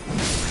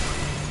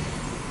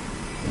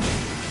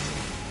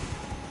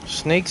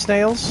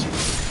 Snails?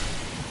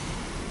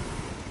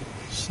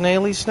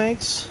 Snaily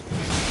snakes?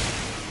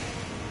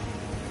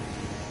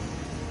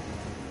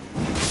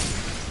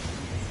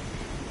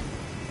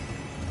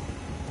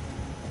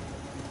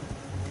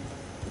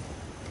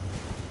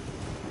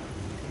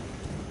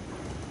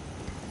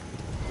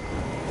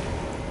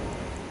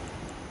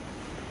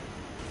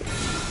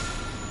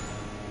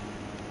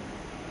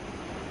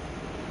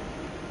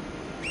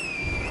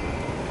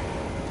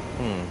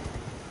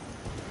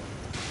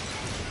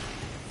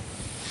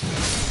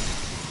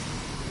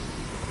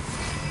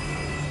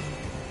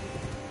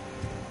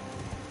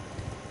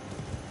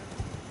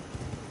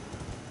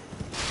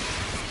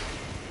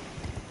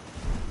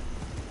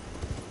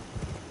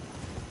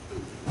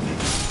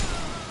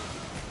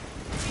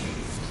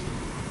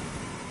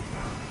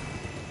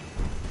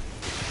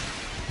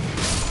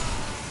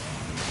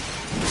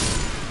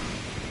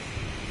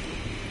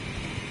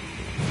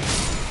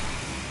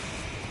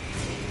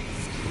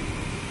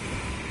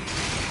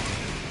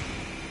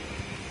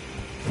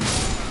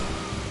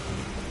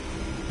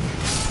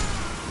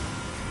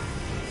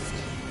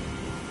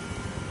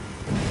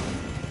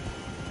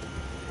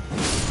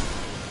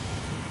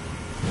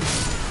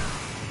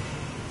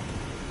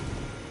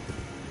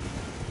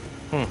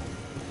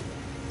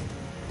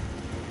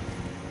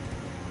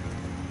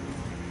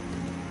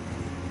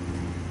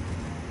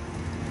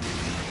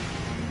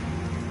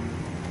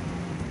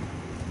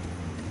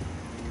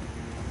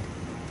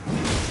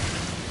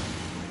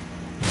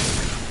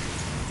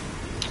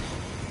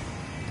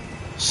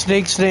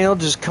 Snake Snail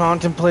just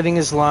contemplating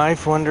his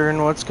life,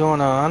 wondering what's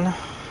going on.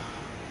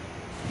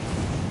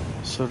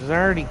 So did I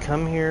already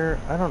come here?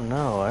 I don't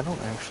know. I don't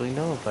actually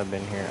know if I've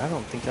been here. I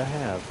don't think I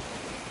have.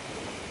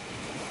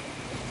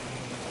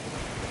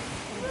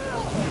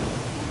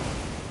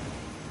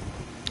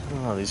 I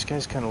don't know. These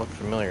guys kind of look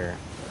familiar.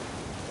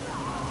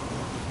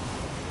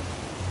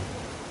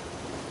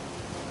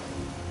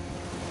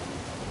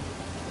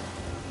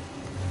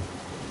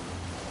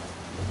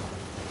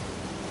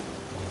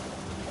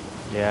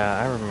 Yeah,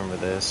 I remember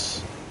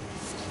this.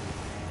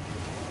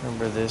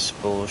 Remember this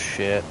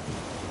bullshit.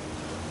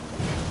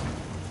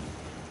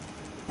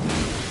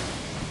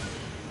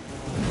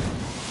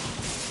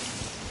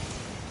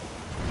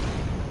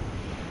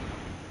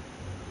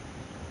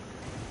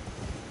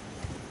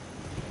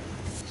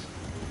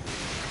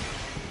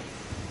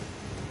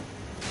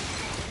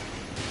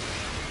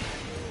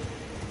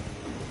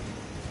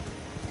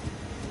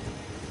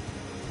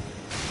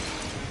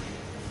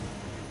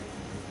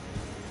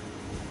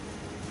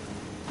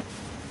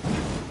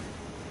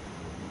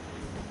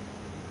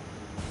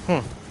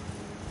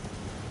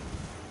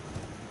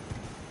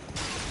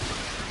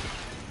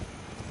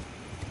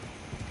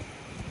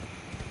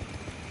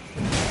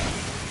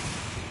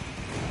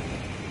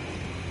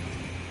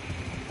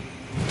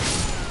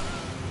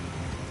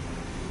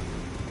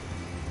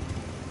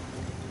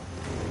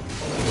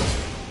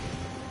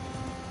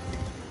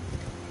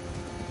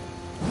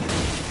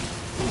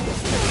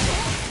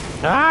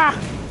 Ah!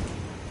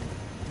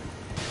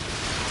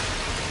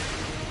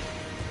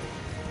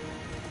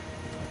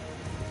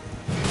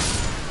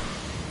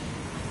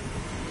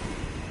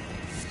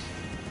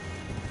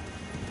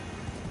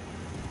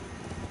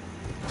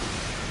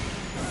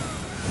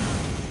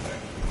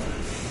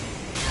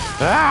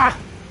 Ah!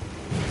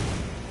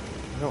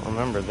 I don't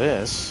remember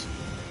this.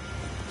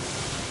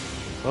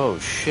 Oh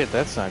shit,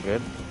 that's not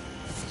good.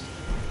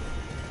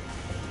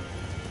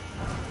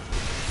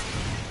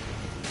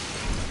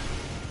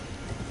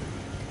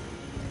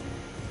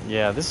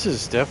 Yeah, this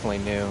is definitely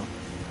new.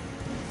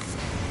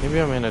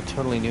 Maybe I'm in a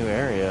totally new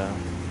area.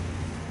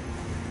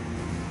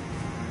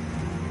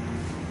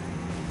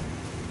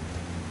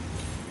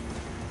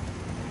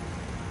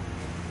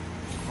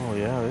 Oh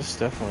yeah, this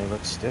definitely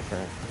looks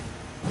different.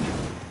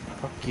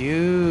 Fuck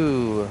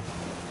you.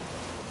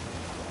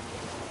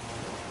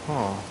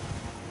 Huh.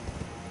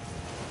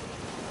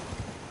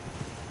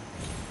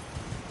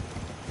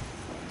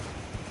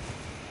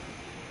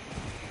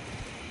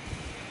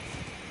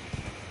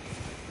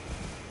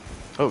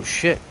 Oh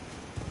shit.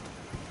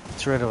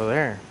 It's right over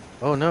there.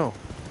 Oh no.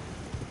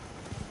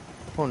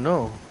 Oh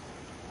no.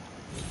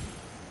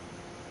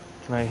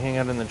 Can I hang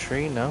out in the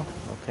tree? No?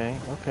 Okay,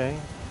 okay.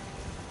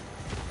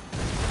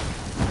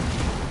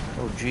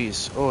 Oh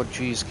jeez. Oh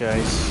jeez,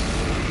 guys.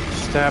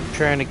 Stop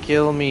trying to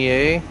kill me,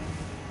 eh?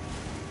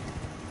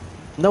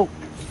 Nope.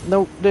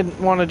 Nope, didn't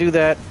want to do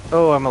that.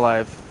 Oh, I'm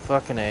alive.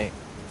 Fucking A.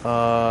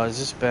 Is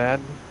this bad?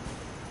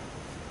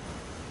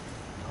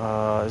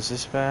 Is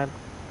this bad?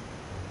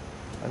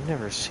 I've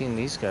never seen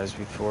these guys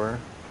before.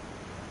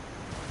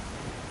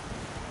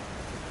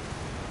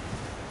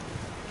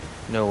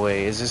 No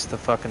way. Is this the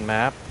fucking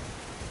map?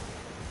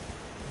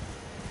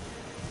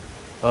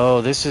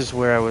 Oh, this is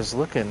where I was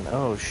looking.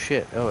 Oh,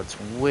 shit. Oh, it's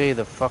way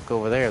the fuck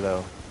over there,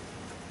 though.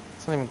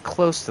 It's not even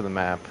close to the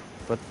map.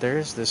 But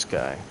there's this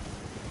guy.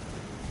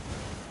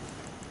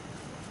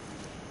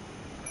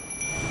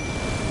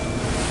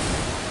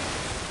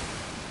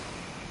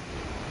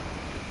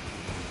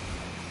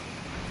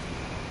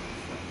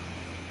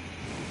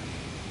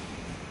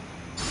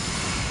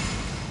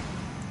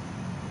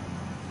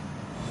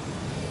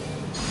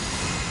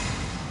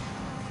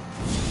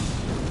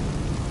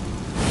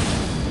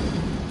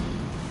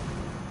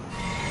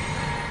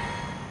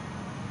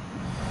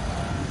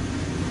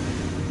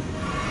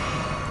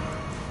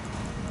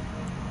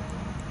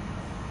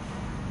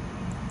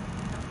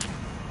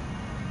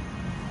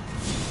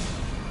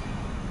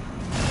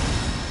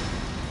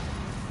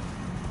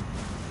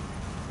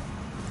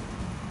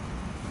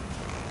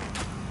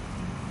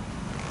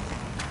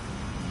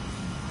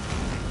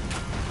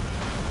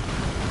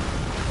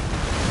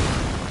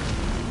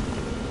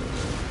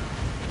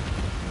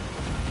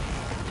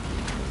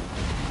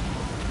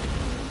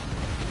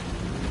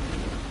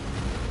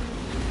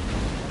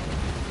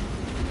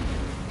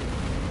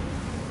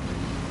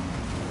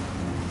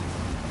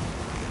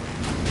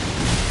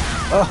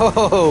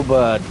 Oh,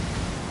 bud.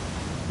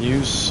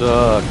 You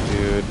suck,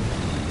 dude.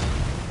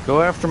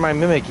 Go after my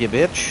mimic, you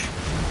bitch.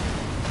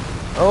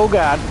 Oh,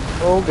 God.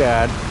 Oh,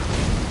 God.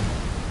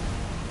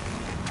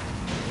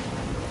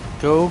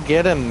 Go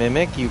get a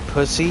mimic, you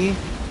pussy.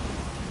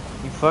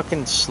 You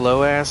fucking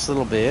slow-ass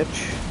little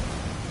bitch.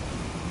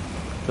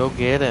 Go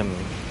get him.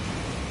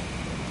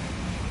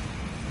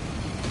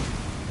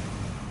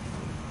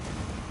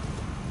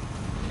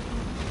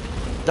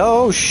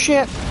 Oh,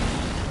 shit.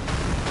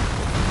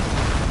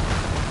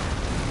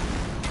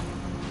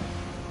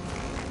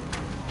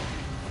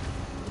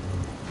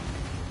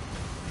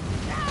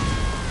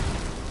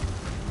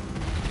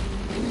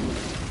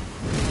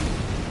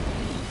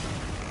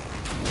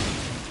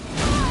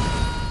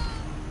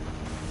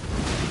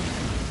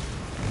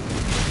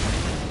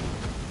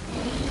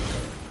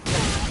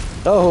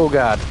 Oh,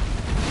 God.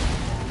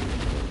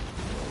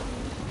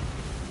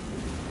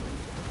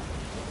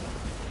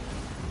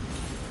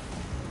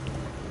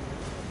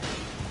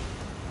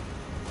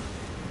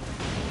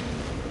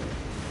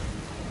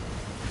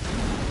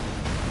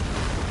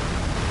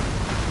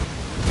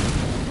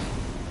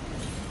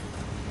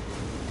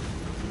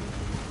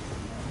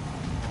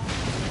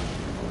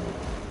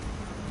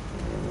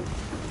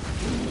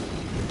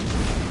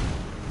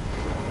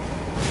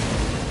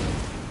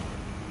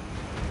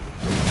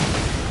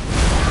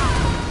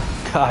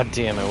 God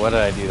damn it, why did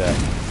I do that?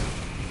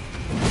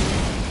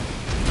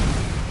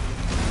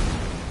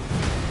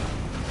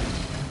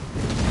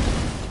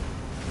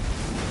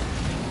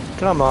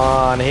 Come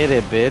on, hit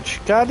it,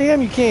 bitch. God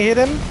damn, you can't hit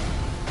him?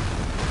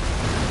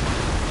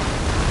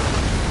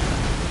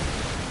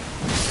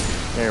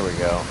 There we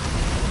go.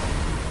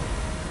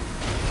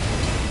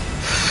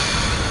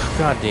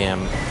 God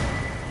damn.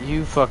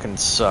 You fucking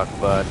suck,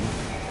 bud.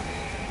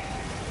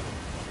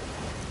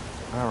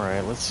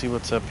 Alright, let's see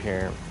what's up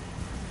here.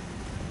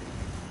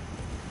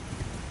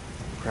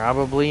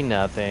 Probably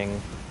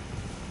nothing.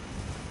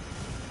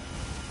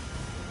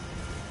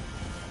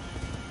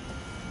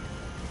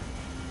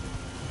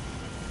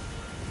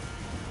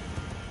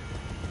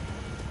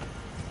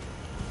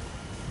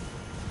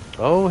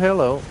 Oh,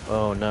 hello.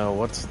 Oh no,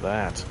 what's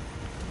that?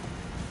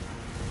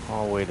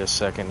 I'll wait a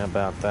second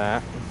about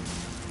that.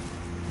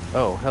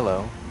 Oh,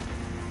 hello.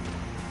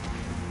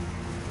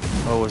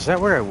 Oh, was that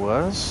where I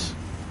was?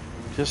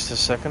 Just a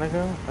second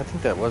ago? I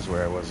think that was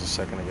where I was a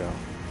second ago.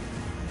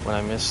 When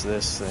I missed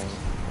this thing.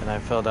 And I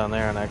fell down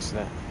there on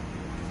accident.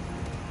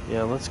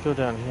 Yeah, let's go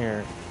down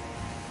here.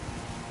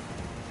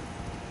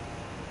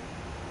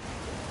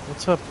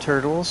 What's up,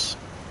 turtles?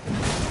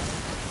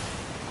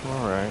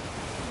 Alright.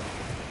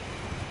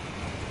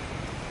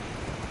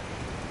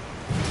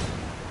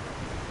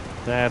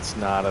 That's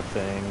not a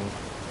thing.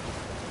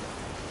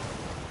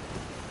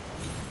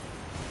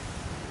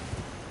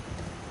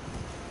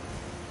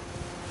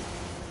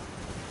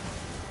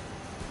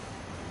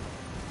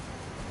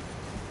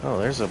 Oh,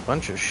 there's a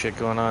bunch of shit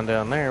going on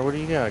down there. What do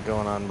you got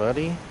going on,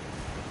 buddy?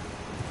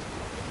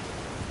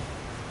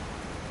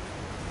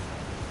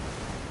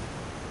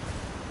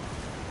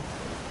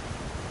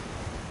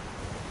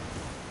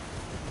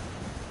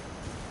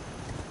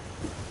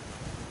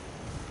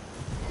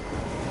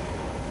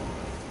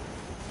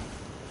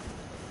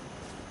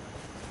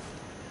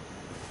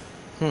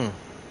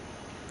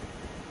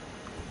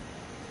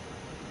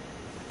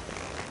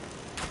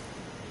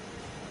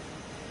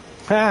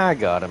 Ha, I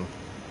got him.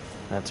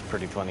 That's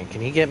pretty funny. Can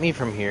he get me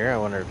from here? I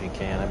wonder if he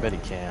can. I bet he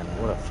can.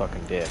 What a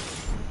fucking dick.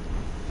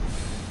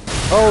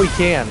 Oh, he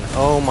can.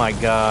 Oh my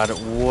god.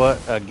 What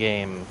a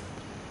game.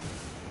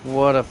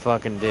 What a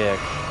fucking dick.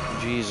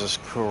 Jesus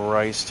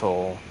Christ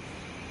hole.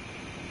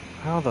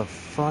 How the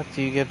fuck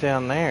do you get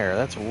down there?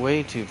 That's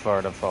way too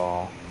far to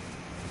fall.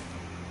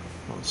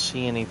 I don't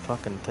see any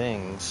fucking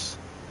things.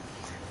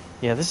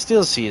 Yeah, this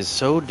DLC is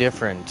so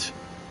different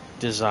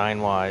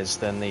design-wise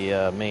than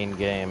the main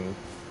game.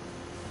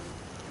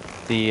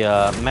 The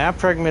map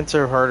fragments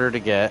are harder to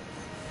get.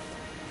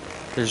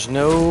 There's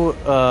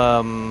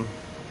no,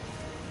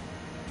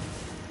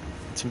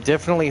 it's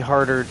definitely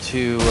harder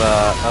to,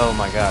 oh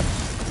my god.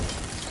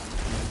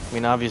 I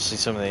mean, obviously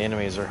some of the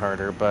enemies are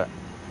harder, but,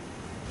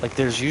 like,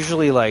 there's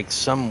usually, like,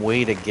 some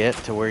way to get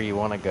to where you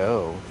want to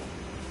go.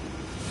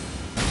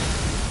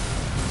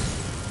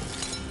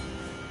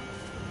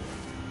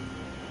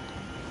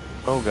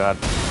 Oh god.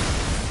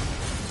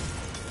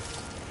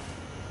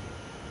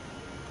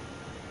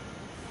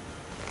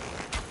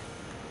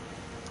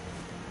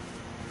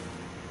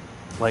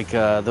 Like,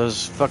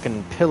 those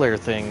fucking pillar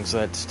things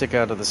that stick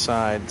out of the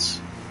sides.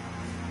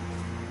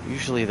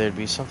 Usually there'd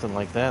be something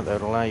like that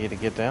that would allow you to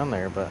get down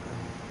there, but...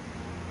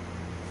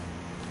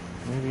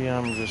 maybe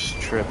I'm just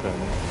tripping.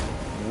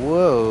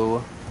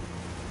 Whoa!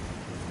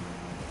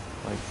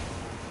 Like,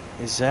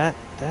 is that...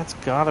 that's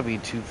gotta be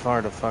too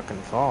far to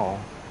fucking fall.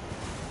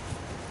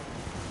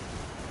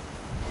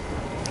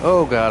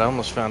 Oh god, I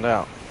almost found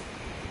out.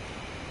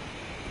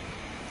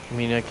 I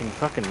mean, I can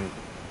fucking...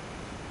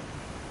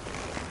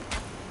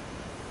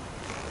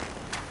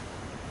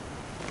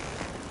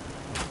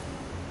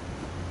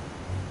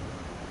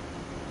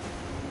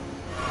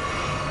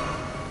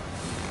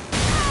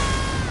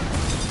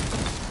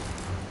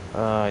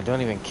 I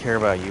don't even care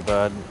about you,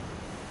 bud.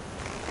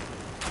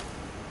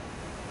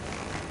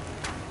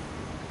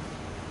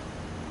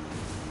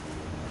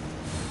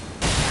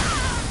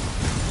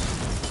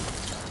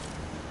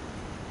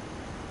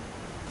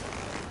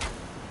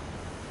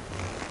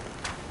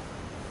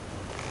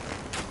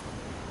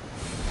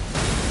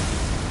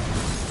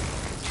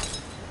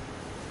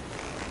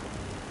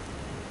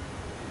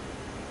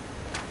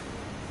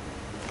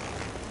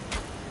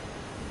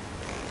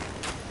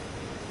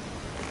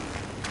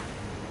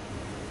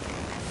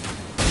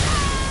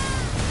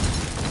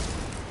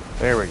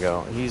 There we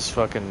go. He's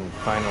fucking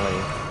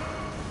finally...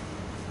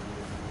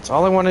 that's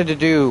all I wanted to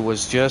do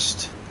was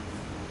just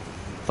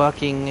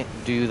fucking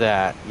do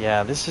that.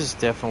 Yeah, this is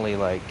definitely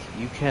like...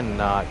 you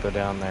cannot go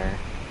down there.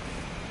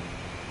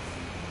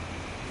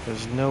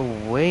 There's no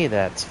way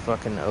that's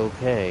fucking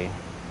okay.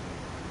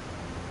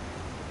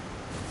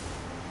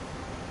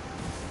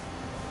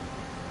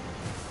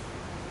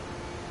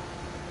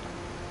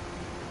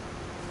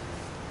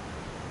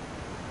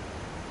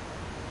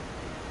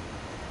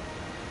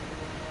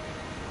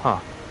 Huh.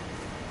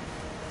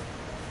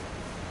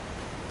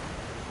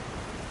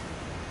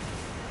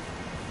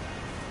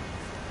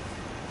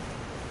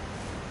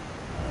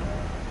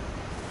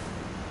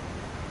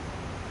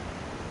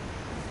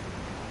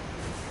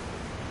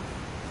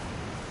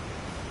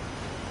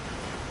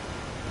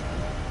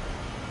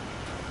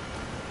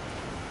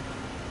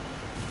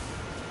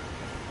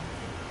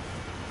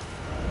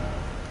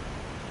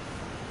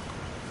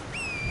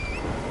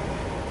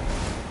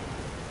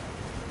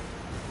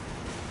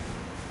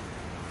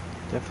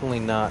 Definitely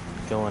not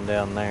going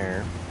down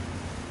there.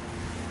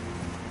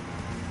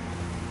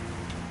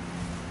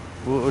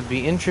 What would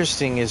be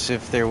interesting is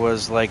if there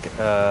was like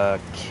a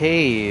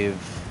cave,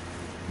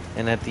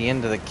 and at the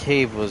end of the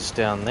cave was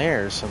down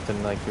there,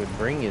 something like would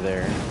bring you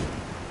there.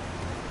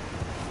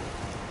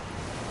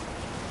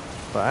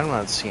 But I'm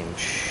not seeing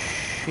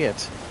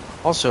shit.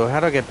 Also, how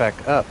do I get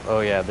back up?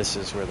 Oh yeah, this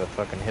is where the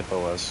fucking hippo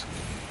was.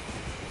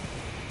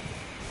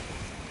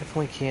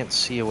 Definitely can't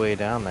see a way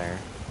down there.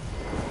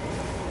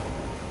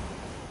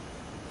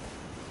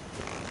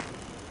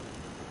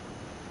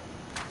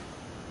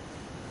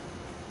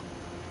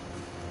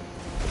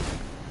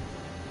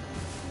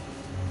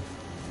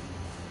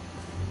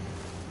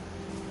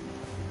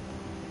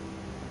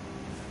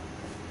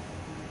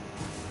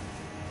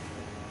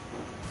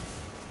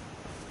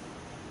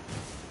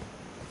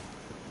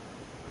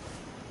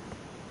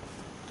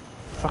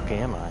 The fuck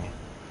am I?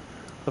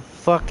 The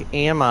fuck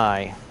am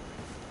I?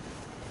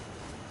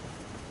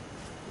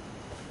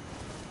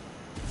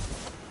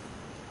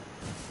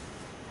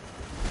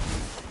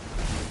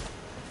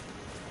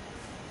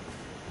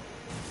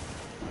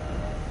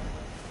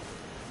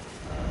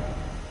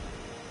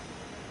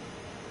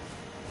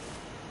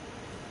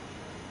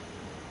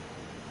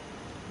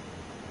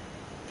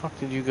 Fuck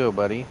did you go,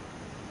 buddy?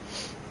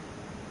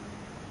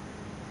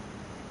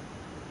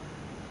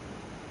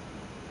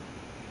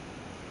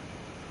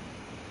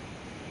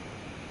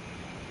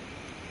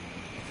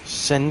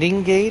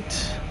 Sending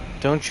gate?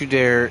 Don't you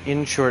dare.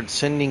 In short,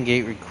 sending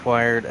gate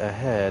required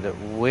ahead.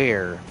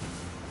 Where?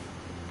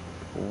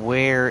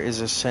 Where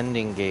is a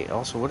sending gate?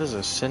 Also, what is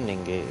a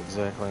sending gate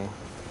exactly?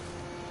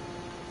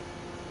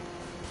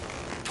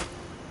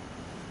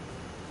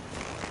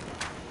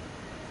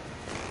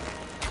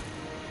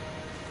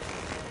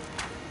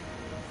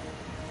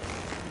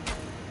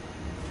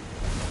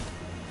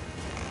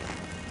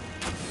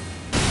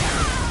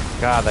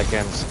 God, that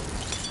game's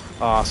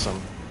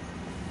awesome.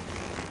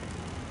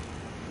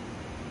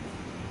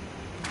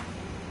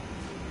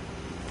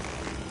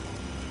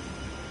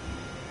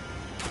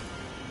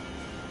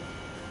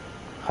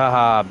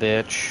 Haha,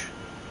 bitch.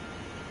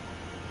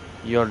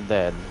 You're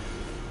dead.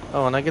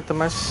 Oh, and I get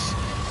my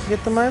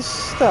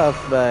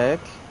stuff back.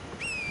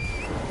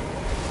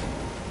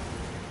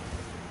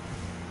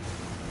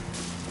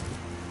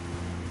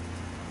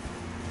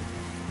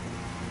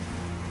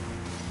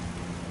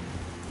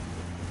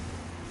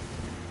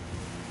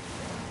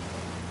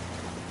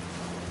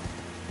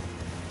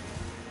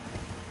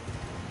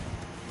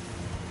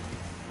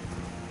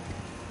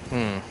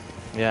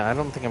 Yeah, I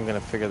don't think I'm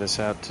gonna figure this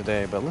out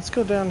today, but let's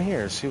go down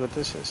here, see what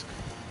this is.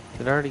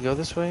 Did I already go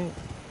this way?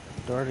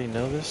 Do I already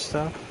know this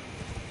stuff?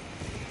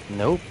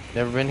 Nope,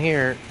 never been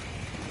here.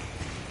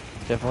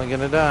 Definitely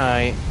gonna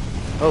die.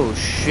 Oh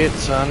shit,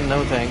 son,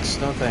 no thanks,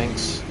 no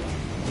thanks.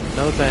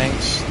 No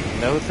thanks,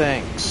 no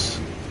thanks.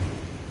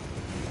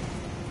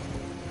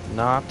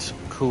 Not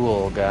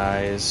cool,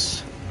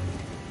 guys.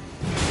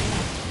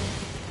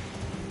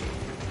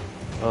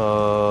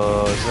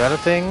 Is that a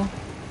thing?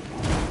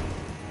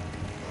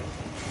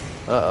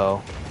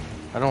 Uh-oh.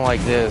 I don't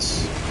like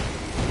this.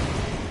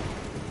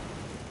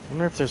 I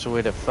wonder if there's a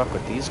way to fuck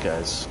with these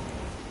guys.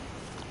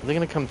 Are they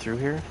gonna come through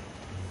here?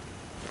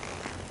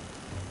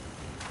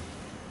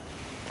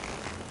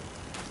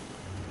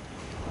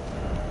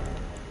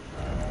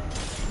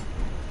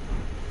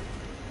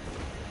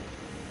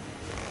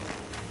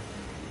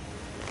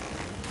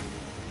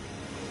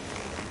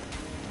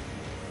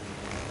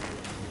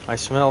 I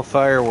smell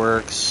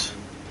fireworks.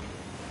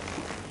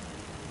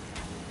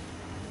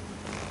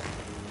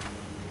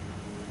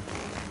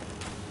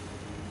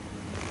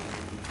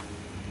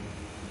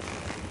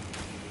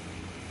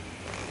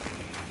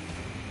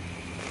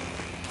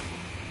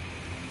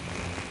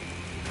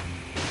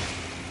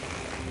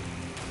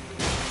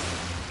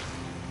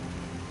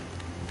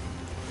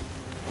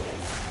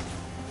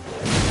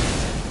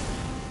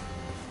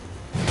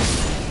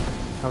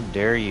 How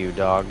dare you,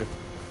 dog?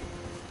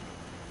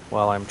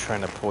 While I'm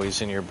trying to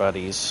poison your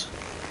buddies.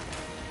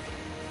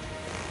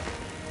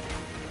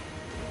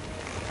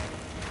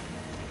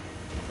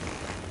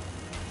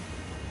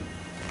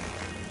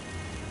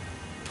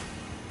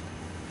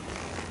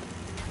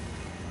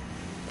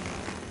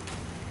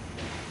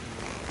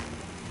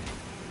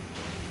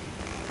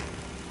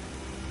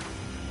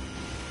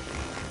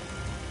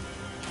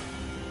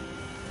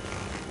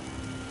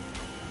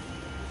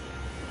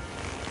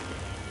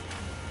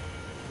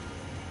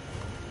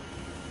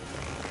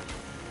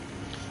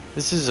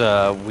 This is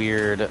a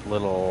weird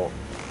little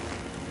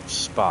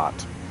spot.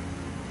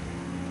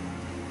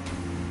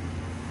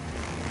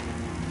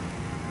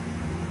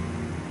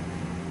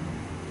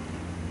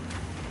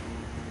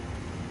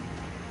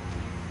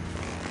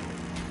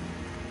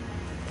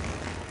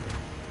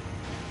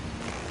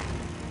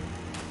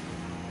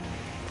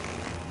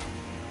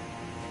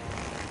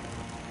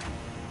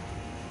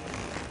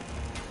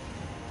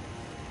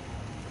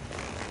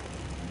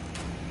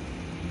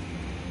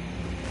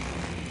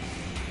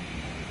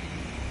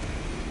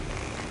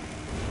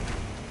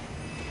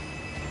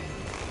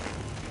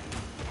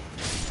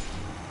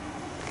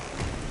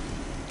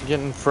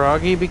 Getting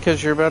froggy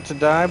because you're about to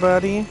die,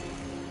 buddy?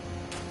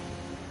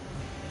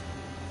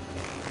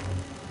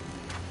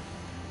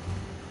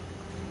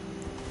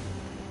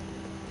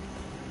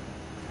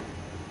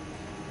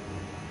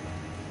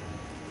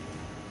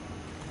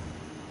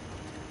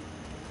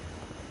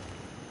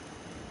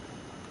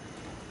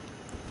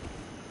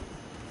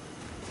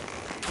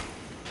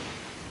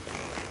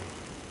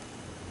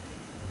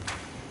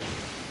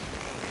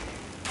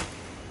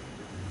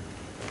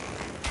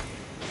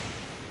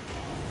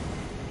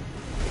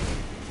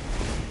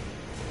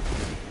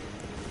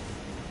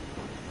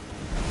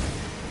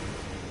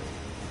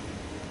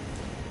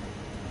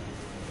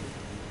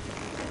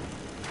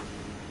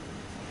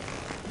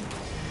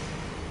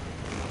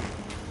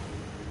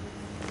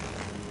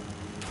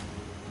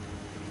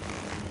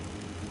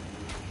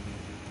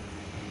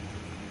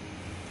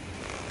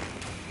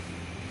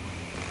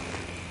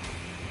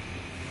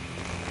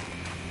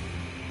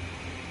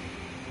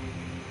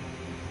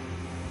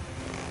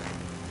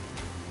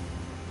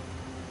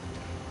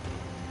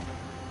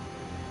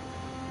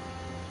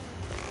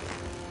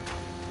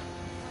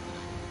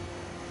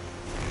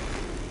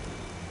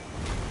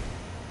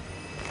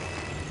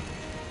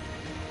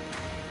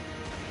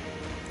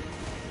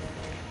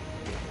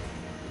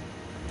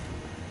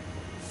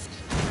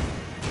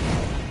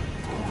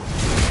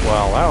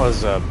 Well, that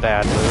was a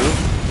bad move.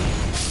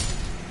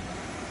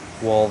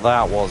 Well,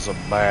 that was a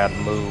bad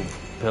move,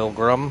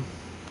 Pilgrim.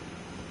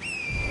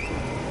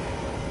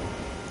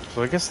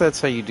 So I guess that's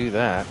how you do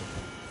that.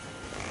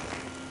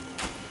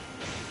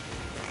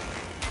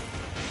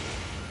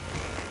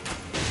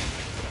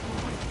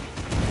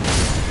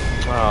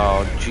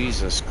 Oh,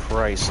 Jesus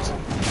Christ.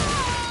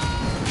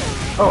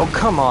 Oh,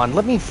 come on,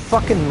 let me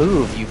fucking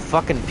move, you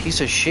fucking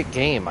piece of shit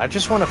game. I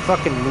just want to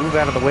fucking move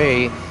out of the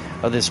way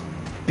of this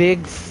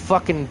big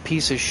fucking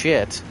piece of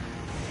shit.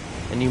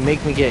 And you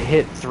make me get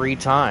hit 3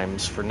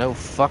 times for no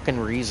fucking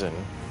reason.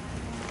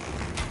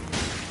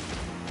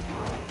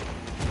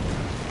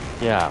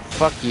 Yeah,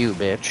 fuck you,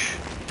 bitch.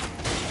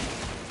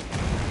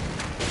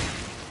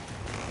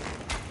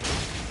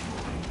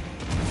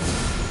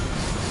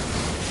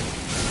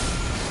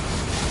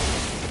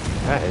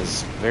 That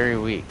is very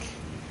weak.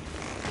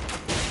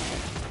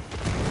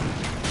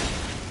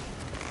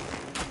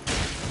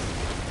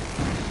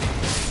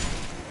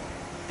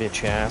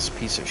 Bitch ass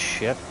piece of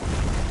shit.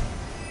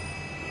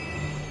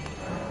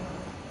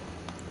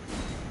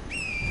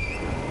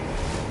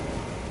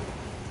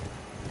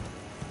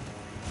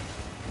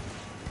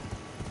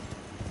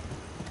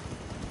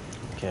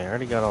 Okay, I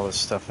already got all this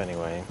stuff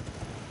anyway.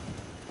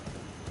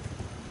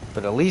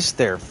 But at least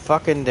they're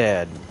fucking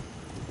dead.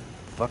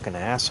 Fucking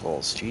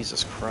assholes,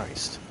 Jesus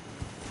Christ.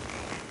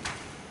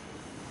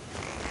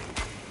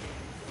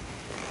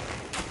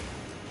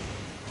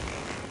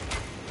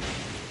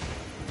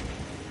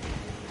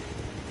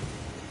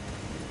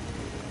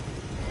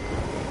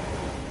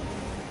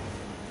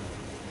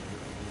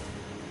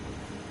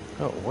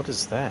 Oh, what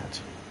is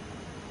that?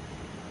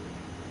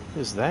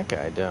 What is that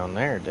guy down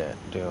there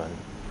doing?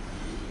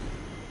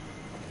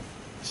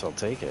 Guess I'll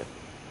take it.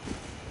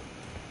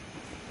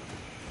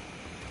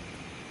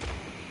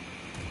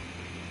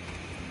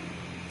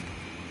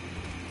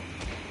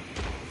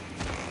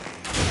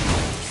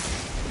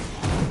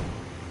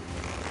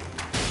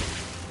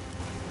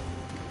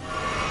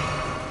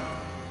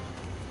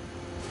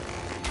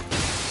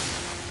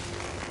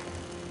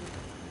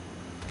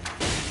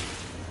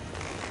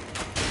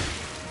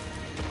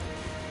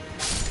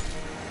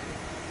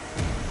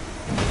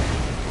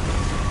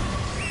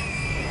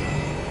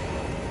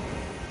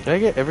 Did I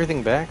get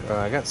everything back? Oh,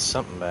 I got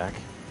something back.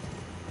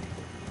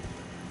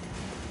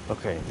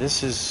 Okay,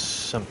 this is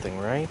something,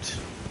 right?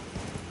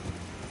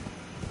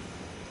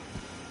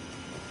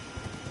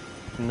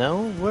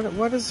 No?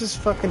 What is this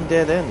fucking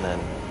dead end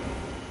then?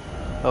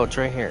 Oh, it's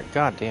right here.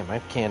 God damn, I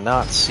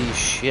cannot see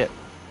shit.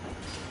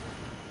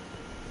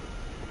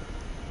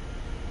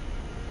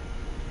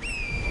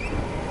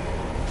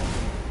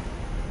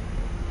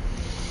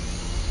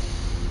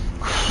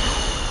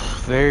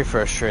 Very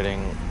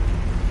frustrating.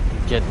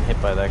 Getting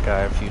hit by that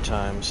guy a few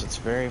times. It's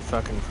very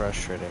fucking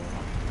frustrating.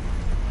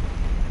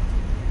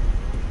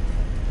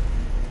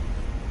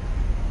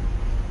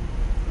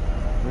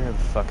 Where the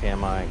fuck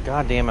am I?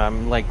 God damn,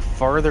 I'm like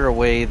farther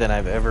away than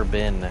I've ever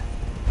been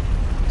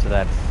to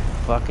that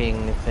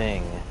fucking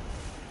thing.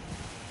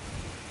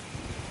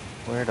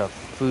 Where the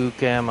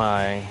fuck am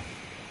I?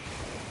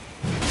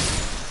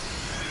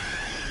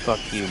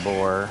 Fuck you,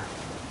 boar.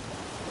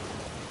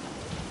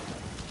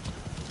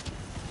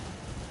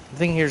 The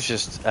thing here's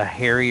just a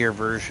hairier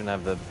version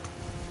of the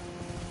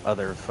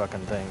other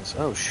fucking things.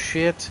 Oh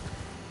shit.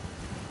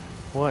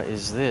 What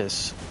is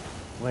this?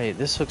 Wait,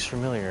 this looks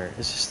familiar.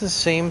 Is this the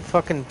same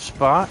fucking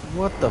spot?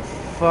 What the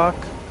fuck?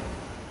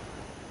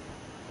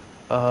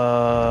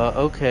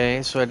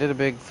 Okay, so I did a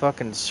big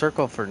fucking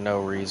circle for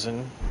no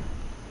reason.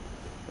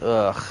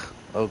 Ugh.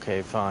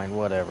 Okay, fine,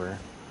 whatever.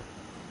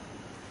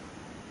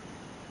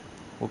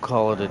 We'll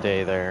call it a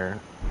day there.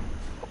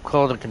 We'll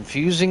call it a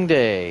confusing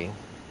day.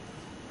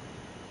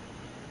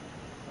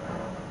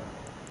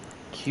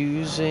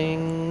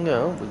 Accusing.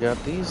 Oh, we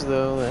got these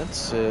though. That's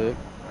sick.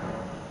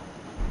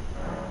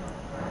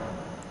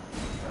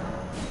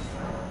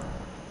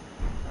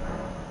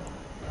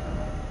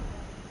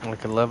 I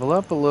can level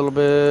up a little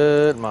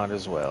bit. Might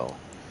as well.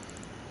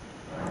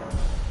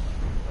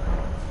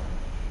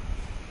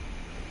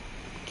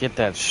 Get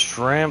that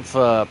strength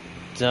up.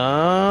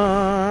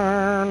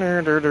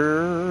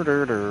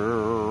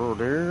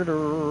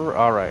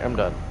 Alright, I'm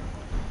done.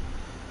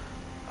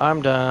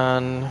 I'm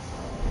done.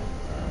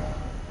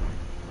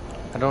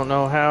 I don't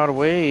know how to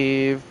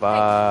wave.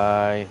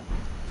 Bye.